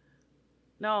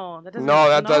 No, that doesn't.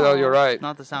 No, you're right.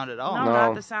 Not the sound at all. No,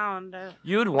 not the sound.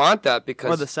 You'd want that because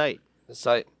Or the sight. The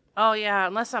sight. Oh yeah,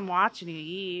 unless I'm watching you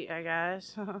eat, I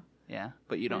guess. Yeah,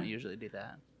 but you don't usually do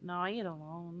that. No, I eat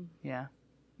alone. Yeah.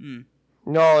 Mm.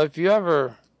 No, if you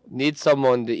ever need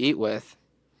someone to eat with.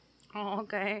 Oh,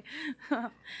 okay.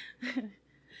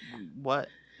 What?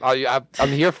 I'm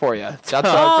here for you. That's what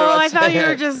I I'm thought you were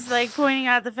saying. just like pointing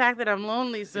out the fact that I'm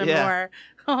lonely some Yeah. more.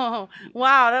 Oh,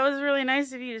 wow, that was really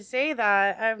nice of you to say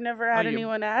that. I've never had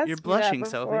anyone ask you're me blushing, that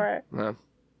Sophie. before.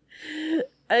 Yeah.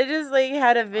 I just like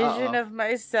had a vision of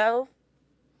myself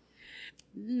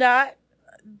not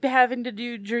having to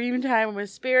do dream time with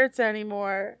spirits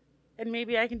anymore, and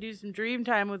maybe I can do some dream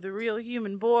time with a real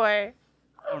human boy.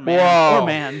 Or man. Whoa. Or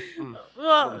man.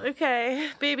 Well, okay,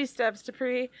 baby steps,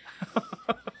 Dupree.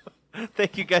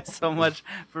 Thank you guys so much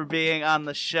for being on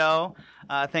the show.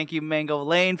 Thank you, Mango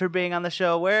Lane, for being on the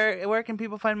show. Where can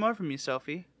people find more from you,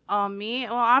 Sophie? Me?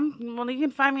 Well, you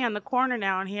can find me on the corner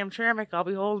now in Hamtramck. I'll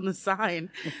be holding the sign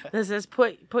that says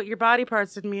put your body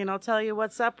parts in me and I'll tell you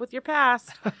what's up with your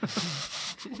past.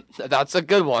 That's a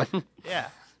good one. Yeah.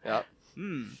 Yeah.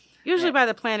 Usually by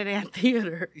the Planet Ant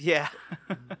Theater. Yeah.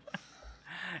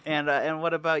 And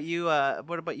what about you?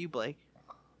 What about you, Blake?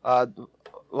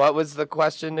 What was the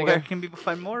question Where again? can people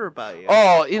find more about you?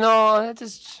 Oh,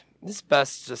 it's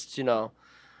best just,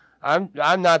 I'm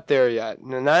not there yet.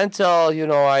 Not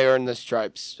until, I earn the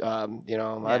stripes. I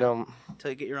don't.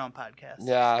 Until you get your own podcast.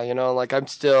 Yeah, like I'm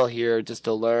still here just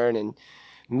to learn and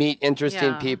meet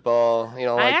interesting people. I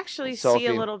like actually Sophie. see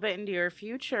a little bit into your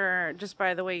future just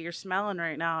by the way you're smelling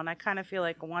right now, and I kind of feel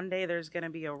like one day there's going to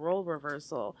be a role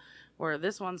reversal where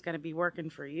this one's going to be working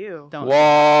for you.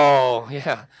 Whoa,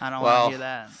 yeah. I don't want to hear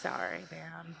that. Sorry,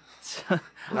 man.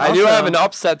 I do have an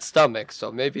upset stomach,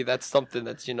 so maybe that's something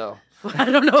that's, I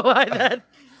don't know why that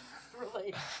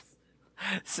relates.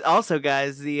 Also,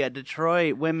 guys, the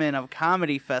Detroit Women of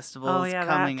Comedy Festival is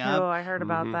coming that too. up. I heard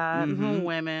about that. Mhm.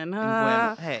 Women.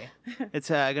 Hey, it's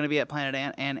going to be at Planet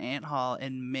Ant and Ant Hall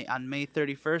on May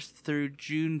 31st through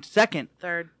June 2nd.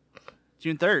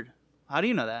 June 3rd. How do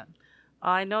you know that?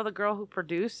 I know the girl who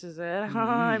produces it.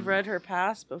 I've read her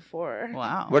past before.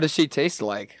 Wow. What does she taste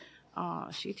like?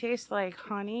 She tastes like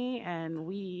honey and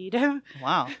weed.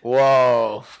 Wow.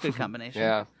 Whoa. Good combination.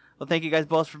 Yeah. Well, thank you guys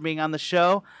both for being on the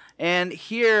show. And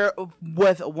here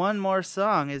with one more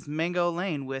song is Mango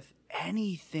Lane with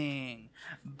Anything.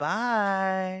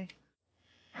 Bye.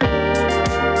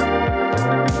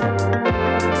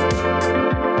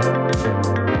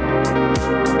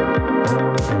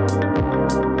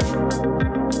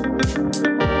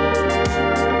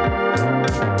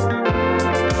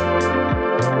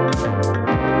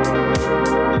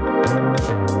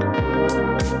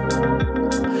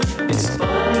 It's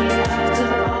funny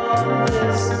after all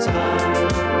this time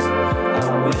I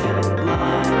went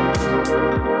blind,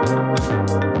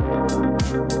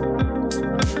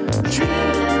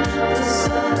 dreaming of the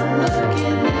sun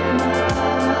looking in my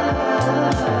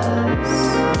eyes.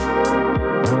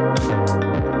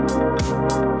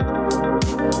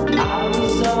 I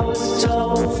was always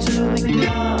told to be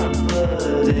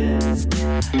confident.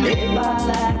 If I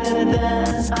lack it,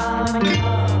 then I'm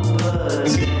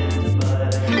incompetent.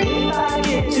 If I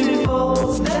get too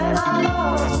close, then I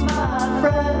lost my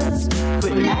friends.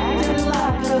 Quit acting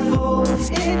like a fool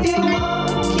if you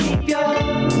won't keep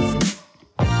yours.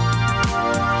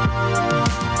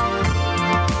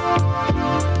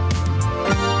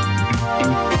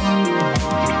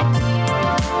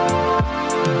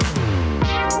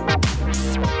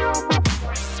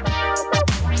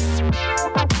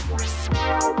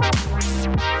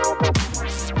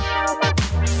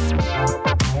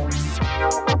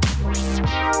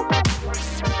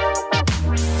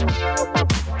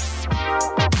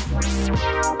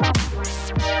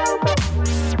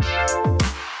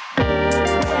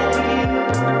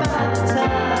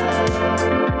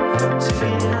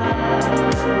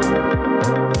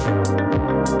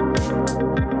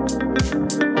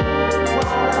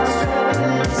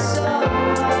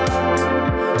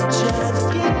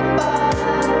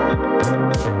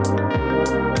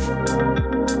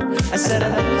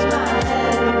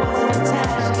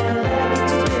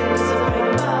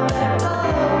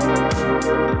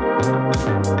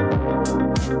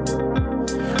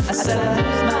 I said I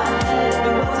lose my head if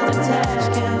it wasn't attached.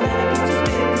 Can't let it get too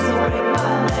big 'cause I'll break my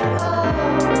leg.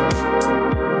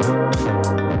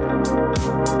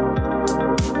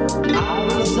 I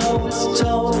was always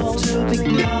told to be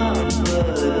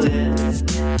confident.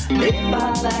 If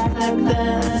I lack like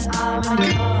that, I'm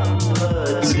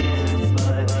incompetent.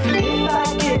 But if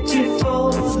I get too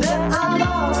full, then I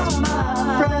lost my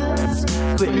friends.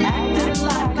 Quit acting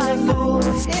like a fool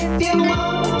if you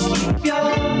want to keep yours.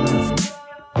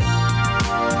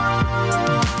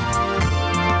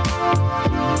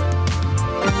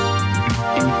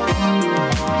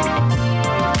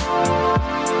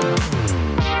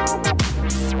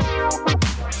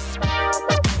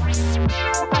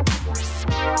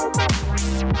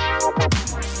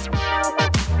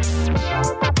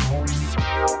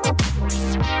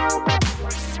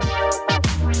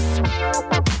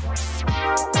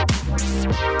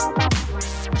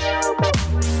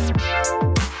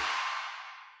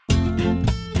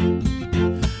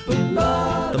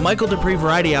 The Michael Dupree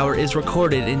Variety Hour is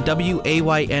recorded in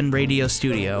WAYN Radio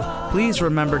Studio. Please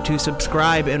remember to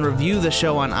subscribe and review the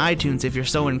show on iTunes if you're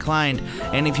so inclined.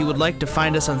 And if you would like to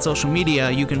find us on social media,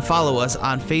 you can follow us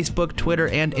on Facebook, Twitter,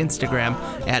 and Instagram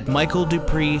at Michael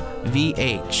Dupree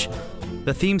VH.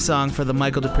 The theme song for the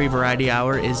Michael Dupree Variety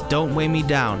Hour is Don't Weigh Me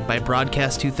Down by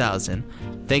Broadcast 2000.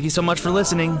 Thank you so much for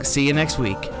listening. See you next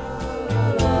week.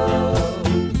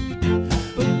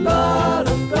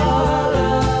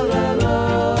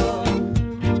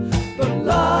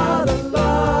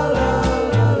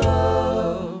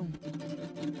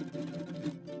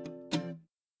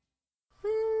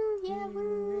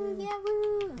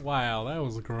 Wow, that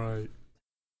was great.